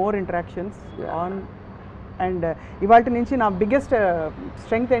forward to more interactions on and ఇవాళ నుంచి నా బిగ్గెస్ట్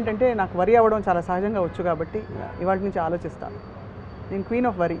స్ట్రెంగ్త్ ఏంటంటే నాకు వరీ అవ్వడం చాలా సహజంగా వచ్చు కాబట్టి ఇవాళ నుంచి ఆలోచిస్తాను. నేను క్వీన్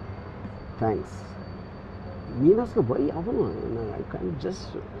ఆఫ్ వరీ. థ్యాంక్స్. నేను అసలు వరీ అవ్వను. I can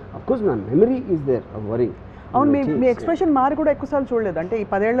just half course నా memory is there of worry. అవును. మీ ఎక్స్ప్రెషన్ మారి కూడా ఎక్కువసార్లు చూడలేదు. అంటే ఈ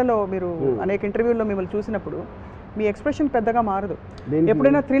 10 ఏళ్లలో మీరు అనేక ఇంటర్వ్యూల్లో మిమ్మల్ని చూసినప్పుడు మీ ఎక్స్ప్రెషన్ పెద్దగా మారదు.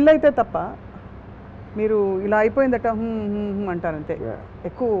 ఎప్పుడైనా థ్రిల్ అయితే తప్ప మీరు ఇలా అయిపోయిందట అంటారంతే.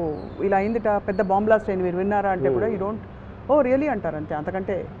 ఎక్కువ ఇలా అయిందిట, పెద్ద బాంబ్ బ్లాస్ట్ అయింది, మీరు విన్నారా అంటే కూడా యూ డోంట్ ఓ రియలీ అంటారంతే.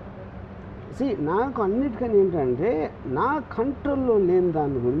 అంతకంటే నాకు అన్నిటికని ఏంటంటే నా కంట్రోల్లో లేని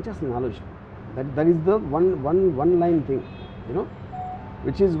దాని గురించి అసలు ఆలోచన. That is the one line thing you know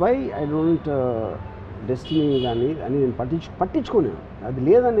which is why I don't destiny కానీ అని నేను పట్టించుకోను. అది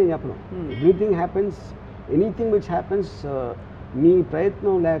లేదని నేను చెప్పను. Everything happens, anything which happens మీ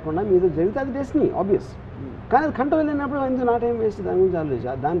ప్రయత్నం లేకుండా మీతో జరిగితే అది డెస్టినీ ఆబ్వియస్. కానీ అది కంట్రోల్ లేనప్పుడు ఎందుకు నా టైం వేస్ట్ దాని గురించి ఆలోచించి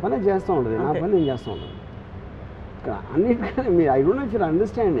దాని పని చేస్తూ ఉంటుంది, నా పని నేను చేస్తూ ఉంటాను. అన్నిటికన్నా మీరు I don't know if you're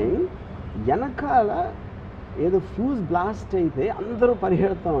understanding వెనకాల ఏదో ఫ్యూజ్ బ్లాస్ట్ అయితే అందరూ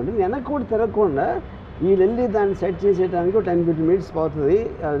పరిగెడతా ఉంటుంది, వెనక్కి కూడా తిరగకుండా వీళ్ళు వెళ్ళి దాన్ని సెట్ చేసేయడానికి 10-15 minutes పోతుంది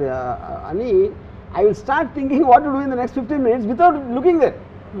అని I will start thinking what to do in the next 15 minutes without looking there.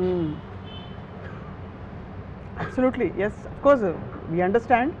 Absolutely yes, of course we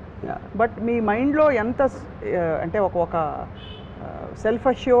understand. But మీ మైండ్లో ఎంత అంటే ఒక సెల్ఫ్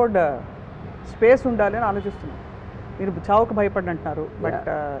అష్యూర్డ్ స్పేస్ ఉండాలి అని ఆలోచిస్తున్నాను. మీరు చావుకు భయపడి అంటున్నారు, బట్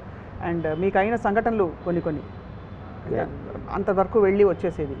అండ్ మీకు అయిన సంఘటనలు కొన్ని అంతవరకు వెళ్ళి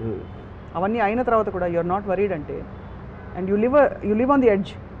వచ్చేసేది అవన్నీ అయిన తర్వాత కూడా యు ఆర్ నాట్ వరీడ్ అంటే and you live on the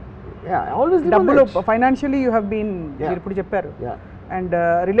edge. డబ్బులు ఫైనాన్షియలీ యూ హ్యావ్ బీన్, మీరు ఇప్పుడు చెప్పారు, and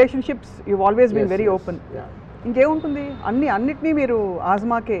relationships you always been very open. ఇంకేముంటుంది, అన్నిటినీ మీరు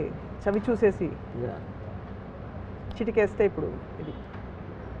ఆజ్మాకే చవి చూసేసి చిటికేస్తే ఇప్పుడు ఇది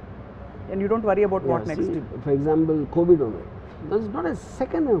and you don't worry about what next. For example Covid ఉంది, that's not a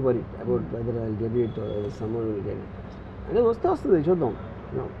second I worry about weather I will get it or someone will get it. అంటే వస్తుంది చూద్దాం.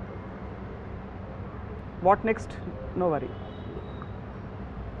 What next, no worry.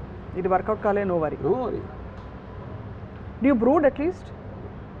 ఇది work out కాలే, no worry. Do you brood at least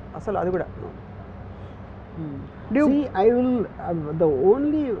అసలు అది కూడా? See, I will, the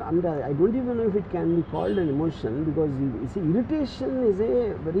only, I don't even know if it can be called an emotion, because you see, irritation is a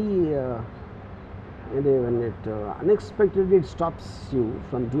very, when it unexpectedly it stops you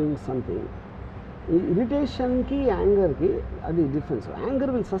from doing something. Irritation ki, anger ki, adi difference. Anger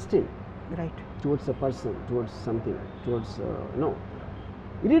will sustain. Right. Towards a person, towards something, towards, no.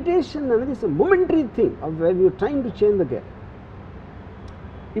 Irritation is a momentary thing of where you are trying to change the gear.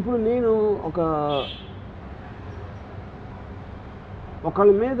 ఇప్పుడు నేను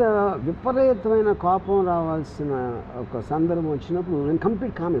ఒకళ్ళ మీద విపరీతమైన కోపం రావాల్సిన ఒక సందర్భం వచ్చినప్పుడు నేను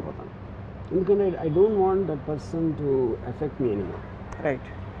కంప్లీట్ కామ్ అయిపోతాను. ఎందుకంటే I don't want that person to effect me anymore. Right.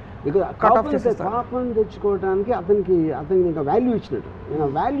 Because Cut off చేసేస్తారు. కోపం తెచ్చుకోవడానికి అతనికి ఇంకా వాల్యూ ఇచ్చినట్టు. నేను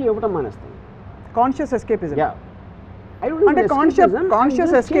వాల్యూ ఇవ్వటం మానేస్తాను. Conscious escapism. Yeah I don't అంటే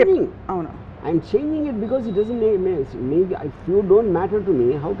కాన్షియస్ ఎస్కేప్. అవును. I'm changing it because it doesn't make if you don't matter to me,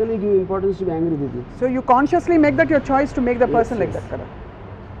 how can I give importance to be angry with you? So you consciously make that your choice to make the person like that, correct?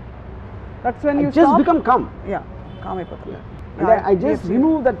 That's when you just become calm. Yeah, calm అయిపోతారు. And I just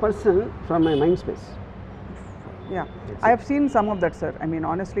remove that person from my mind space. Yeah, I have seen some of that, sir. I mean,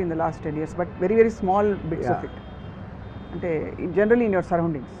 honestly, in the last 10 years, but very, very small bits of it. Ante generally in your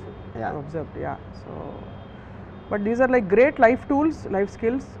surroundings, I've observed. Yeah, so. But these are like great life tools, life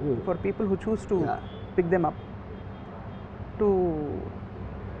skills for people who choose to pick them up, to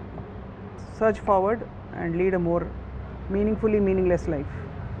search forward and lead a more meaningfully meaningless life.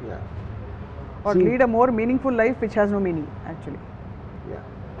 Yeah. Or lead a more meaningful life which has no meaning, actually. Yeah.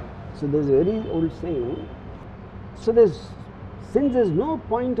 So there's a very old saying. So since there's no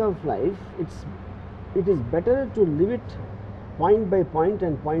point of life, it is better to live it point by point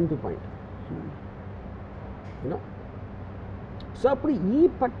and point to point. You know. So అప్పుడు ఈ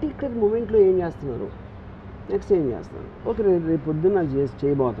particular మూమెంట్లో ఏం చేస్తున్నారు, next ఏం చేస్తున్నారు, okay రేపు పొద్దున్న అది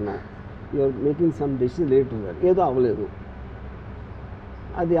చేయబోతున్నాను, you're making some decision related to ఏదో అవ్వలేదు,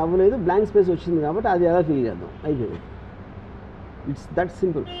 అది అవ్వలేదు, బ్లాంక్ స్పేస్ వచ్చింది కాబట్టి అది ఎలా ఫీల్ చేద్దాం, అయిపోయింది. It's that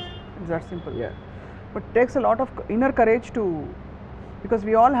simple. It's that simple. Yeah. But it takes a lot of inner courage to, because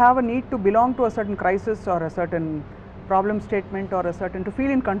we all have a need to belong to a certain crisis or a certain problem statement or a certain to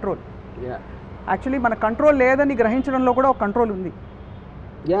feel in control. Yeah. Actually మన control లేదని గ్రహించడంలో కూడా ఒక control ఉంది.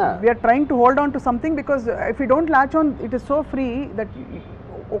 Yeah. We are trying to hold on to something because if we don't latch on, it is so free that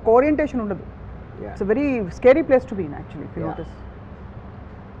ఒక orientation ఉండదు. Yeah. It's a very scary place to be in, actually, if you notice.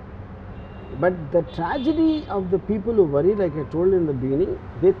 But the tragedy of the people who worry, like I told in the beginning,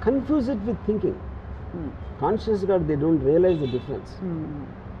 they confuse it with thinking. Conscious God, they don't realize the difference.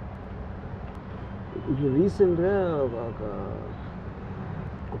 ఇప్పుడు రీసెంట్గా ఒక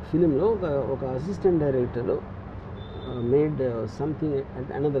ఫిలింలో ఒక assistant director made something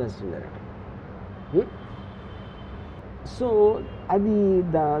another assistant director. So అది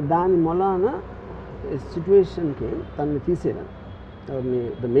దాని మొలాన సిచ్యువేషన్కి తనని తీసేయడం,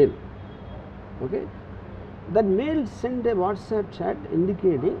 the male. Okay, that male sent a WhatsApp chat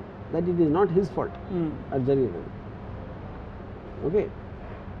indicating that it is not his fault. At Jarigina. Okay.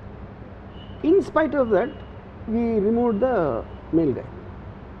 In spite of that, we removed the male guy.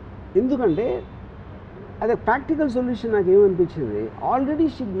 Endukante as a practical solution నాకు ఏమనిపించింది, already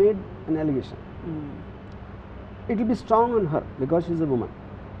she made an allegation. It will be strong on her because she is a woman.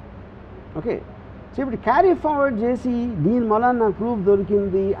 Okay. So ఇప్పుడు carry forward చేసి దీని వల్ల నాకు proof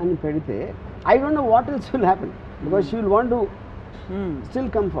దొరికింది అని పెడితే, I don't know what else will happen because she will want to still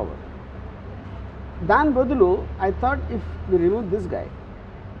come forward. Dan Bodulu, I thought if we remove this guy,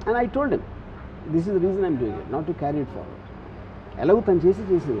 and I told him, this is the reason I am doing it, not to carry it forward. ఎలాగో తను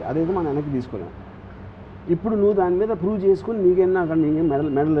చేసి అదేదో మనం వెనక్కి తీసుకోలేము. ఇప్పుడు నువ్వు దాని మీద ప్రూవ్ చేసుకుని నీకైనా అక్కడ నీకేం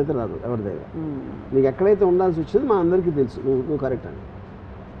మెడల్ అయితే రాదు ఎవరి దగ్గర. నీకు ఎక్కడైతే ఉండాల్సి వచ్చింది మా అందరికీ తెలుసు, నువ్వు కరెక్ట్ అని.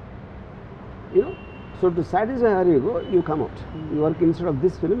 You know, so to satisfy her ego, you come out. You work instead of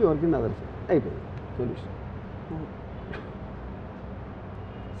this film, you work in other film. అయిపోయింది సొల్యూషన్.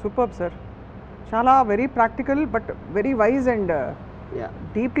 సూపర్ సార్, చాలా very practical but very wise and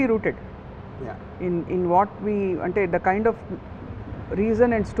deeply rooted in what we, అంటే the kind of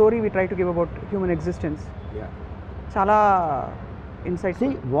reason and story we try to give about human existence. చాలా insight.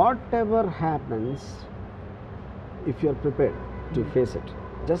 See, whatever happens, if you are prepared to face it,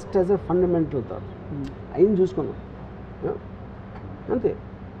 just as a fundamental thought, అయిన చూసుకున్నాం అంతే.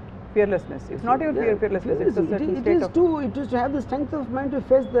 Fearlessness. It's not even fearlessness. It's a certain state of. It is to have the strength of mind to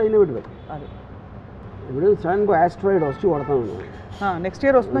face the inevitable. ఇప్పుడు sudden గా asteroid వచ్చి కొడతాను. Next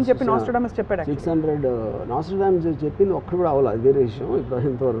year వస్తుందని చెప్పి నాస్ట్రాడమస్ చెప్పాడు. 600 నాస్ట్రాడమస్ చెప్పింది ఒక్కడు కూడా అవ్వలేదు, అది వేరే విషయం. ఇప్పుడు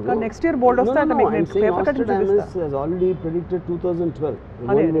ఇంతవరకు నెక్స్ట్ ఇయర్ బోల్డ్ వస్తాయంట మీకు. నేను పేపర్ కట్ చూపిస్తా. నాస్ట్రాడమస్ has already predicted 2012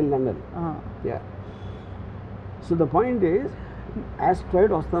 world will end. Yeah. So the point is,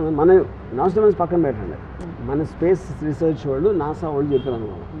 asteroid వస్తుంది. మన నాస్ట్రాడమస్ పక్కన పెట్టండి, మన స్పేస్ రీసెర్చ్ వాళ్ళు నాసా వాళ్ళు చెప్పారు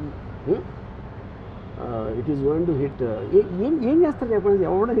అనమాట, it is going to hit. ఏం చేస్తారు చెప్పండి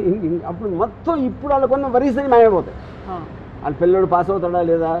ఎవడ. అప్పుడు మొత్తం ఇప్పుడు వాళ్ళకున్న వరీస్ అని మాయపోతాయి. వాళ్ళ పిల్లడు పాస్ అవుతాడా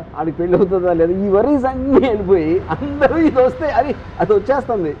లేదా, వాడికి పెళ్ళి అవుతుందా లేదా, ఈ వరీస్ అన్నీ వెళ్ళిపోయి అందరూ ఇది వస్తే అది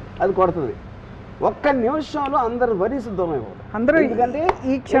వచ్చేస్తుంది, అది కొడుతుంది. ఒక్క నిమిషంలో అందరు వరీస్ దూరం అయిపోతాయి. ఎందుకంటే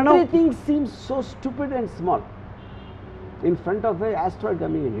ఈ క్షణం everything seems so stupid and small in front of a asteroid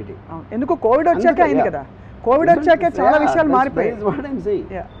coming and hitting. ఎందుకు కోవిడ్ వచ్చాక అయింది కదా, కోవిడ్ వచ్చాక చాలా విషయాలు మారిపోయాయి. What I'm saying,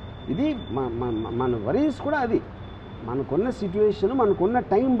 ఇది మన వరీస్ కూడా అది మనకున్న సిచ్యువేషన్, మనకున్న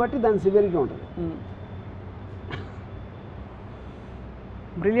టైం బట్టి దాని సివియరిటీ ఉంటుంది.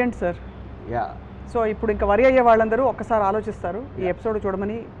 Brilliant sir. యా. సో ఇప్పుడు ఇంకా వరి అయ్యే వాళ్ళందరూ ఒక్కసారి ఆలోచిస్తారు, ఈ ఎపిసోడ్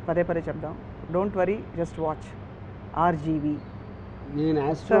చూడమని పదే పదే చెప్దాం. Don't worry, just watch RGV. నేను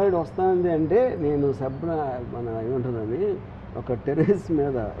ఆస్ట్రాయిడ్ వస్తానంది అంటే నేను మన ఏముంటుందని ఒక టెర్రస్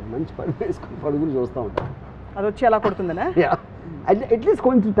మీద మంచి పరుగు వేసుకుని పరుగులు చూస్తూ ఉంటాను. అది వచ్చి ఎలా కొడుతుందనే? అట్లీస్ట్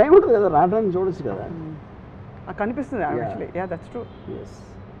కొంచెం టైం ఉంటుంది కదా, రావడానికి చూడొచ్చు కదా. కనిపిస్తుంది actually. Yeah, that's true.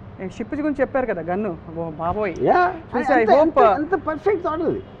 Ship గురించి చెప్పారు కదా, గన్ను బాబోయ్. అంత పర్ఫెక్ట్ థాట్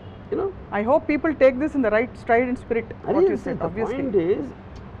అది. I hope people take this in the right stride and spirit. What you said, obviously. The point is,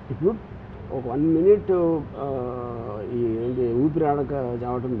 ఇప్పుడు ఒక 1 minute ఈ ఏంటి ఊపిరి ఆడక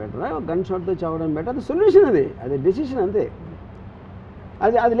చావడం బెటరా, గన్ షాట్తో చావడం బెటర్, అది సొల్యూషన్, అది డెసిషన్ అంతే.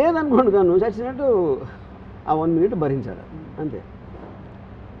 అది లేదనుకోండి, కానీ నువ్వు చచ్చినట్టు ఆ 1 minute భరించాలి అంతే.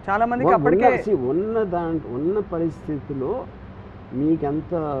 చాలా మందికి అప్పటికే ఉన్న పరిస్థితిలో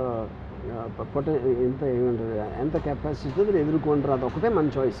మీకెంత ఏమంటారు, ఎంత కెపాసిటీ ఎదుర్కొంటారు, అది ఒకటే మన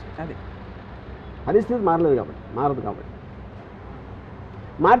చాయిస్. అది పరిస్థితి మారదు కాబట్టి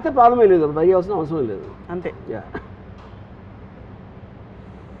మారితే ప్రాబ్లమే లేదు, భయవలసిన అవసరం లేదు అంతే.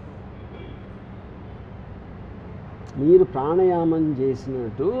 మీరు ప్రాణాయామం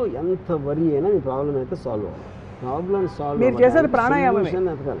చేసినట్టు ఎంత వరి అయినా మీ ప్రాబ్లం అయితే సాల్వ్ అవ్వాలి. మీరు చేసేది ప్రాణాయామమే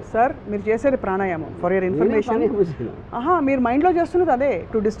సార్, మీరు చేసేది ప్రాణాయామం. ఫర్ యువర్ ఇన్ఫర్మేషన్, మీరు మైండ్లో చేస్తున్నది అదే.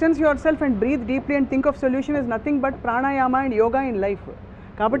 To distance your self and breath deeply and think of solution is nothing but pranayama and yoga in life.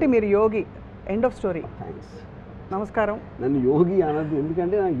 కాబట్టి మీరు యోగి, ఎండ్ ఆఫ్ స్టోరీ. థ్యాంక్స్. నమస్కారం. నన్ను యోగి అనద్దు,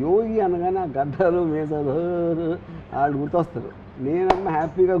 ఎందుకంటే నాకు యోగి అనగానే ఆ గడ్డలు మేసాలు వాళ్ళు గుర్తొస్తారు. నేనన్నా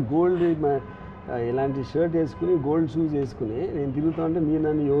హ్యాపీగా గోల్డ్ ఇలాంటి షర్ట్ వేసుకుని గోల్డ్ షూస్ వేసుకుని నేను తిరుగుతా ఉంటే మీరు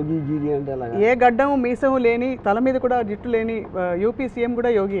నన్ను యోగి గీగి అంటే అలా. ఏ గడ్డము మీసము లేని, తల మీద కూడా జుట్టు లేని యూపీ సీఎం కూడా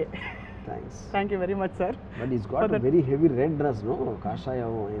యోగియే. Thank you very much sir. But is got very heavy red dress, no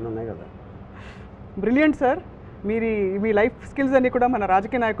కాషాయం అయినా ఉన్నాయి కదా. Brilliant sir. మీ లైఫ్ స్కిల్స్ అన్ని కూడా మన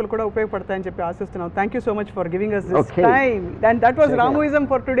రాజకీయ నాయకులు కూడా ఉపయోగపడతాయని చెప్పి ఆశిస్తున్నాం. Thank you so much for giving us this time. And that was రాముయిజం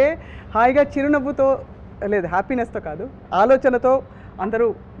for today. హాయిగా చిరునవ్వుతో, లేదు హ్యాపీనెస్తో కాదు, ఆలోచనతో అందరూ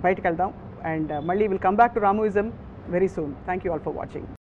బయటకు వెళ్దాం. And Malli will come back to Ramuisam very soon. Thank you all for watching.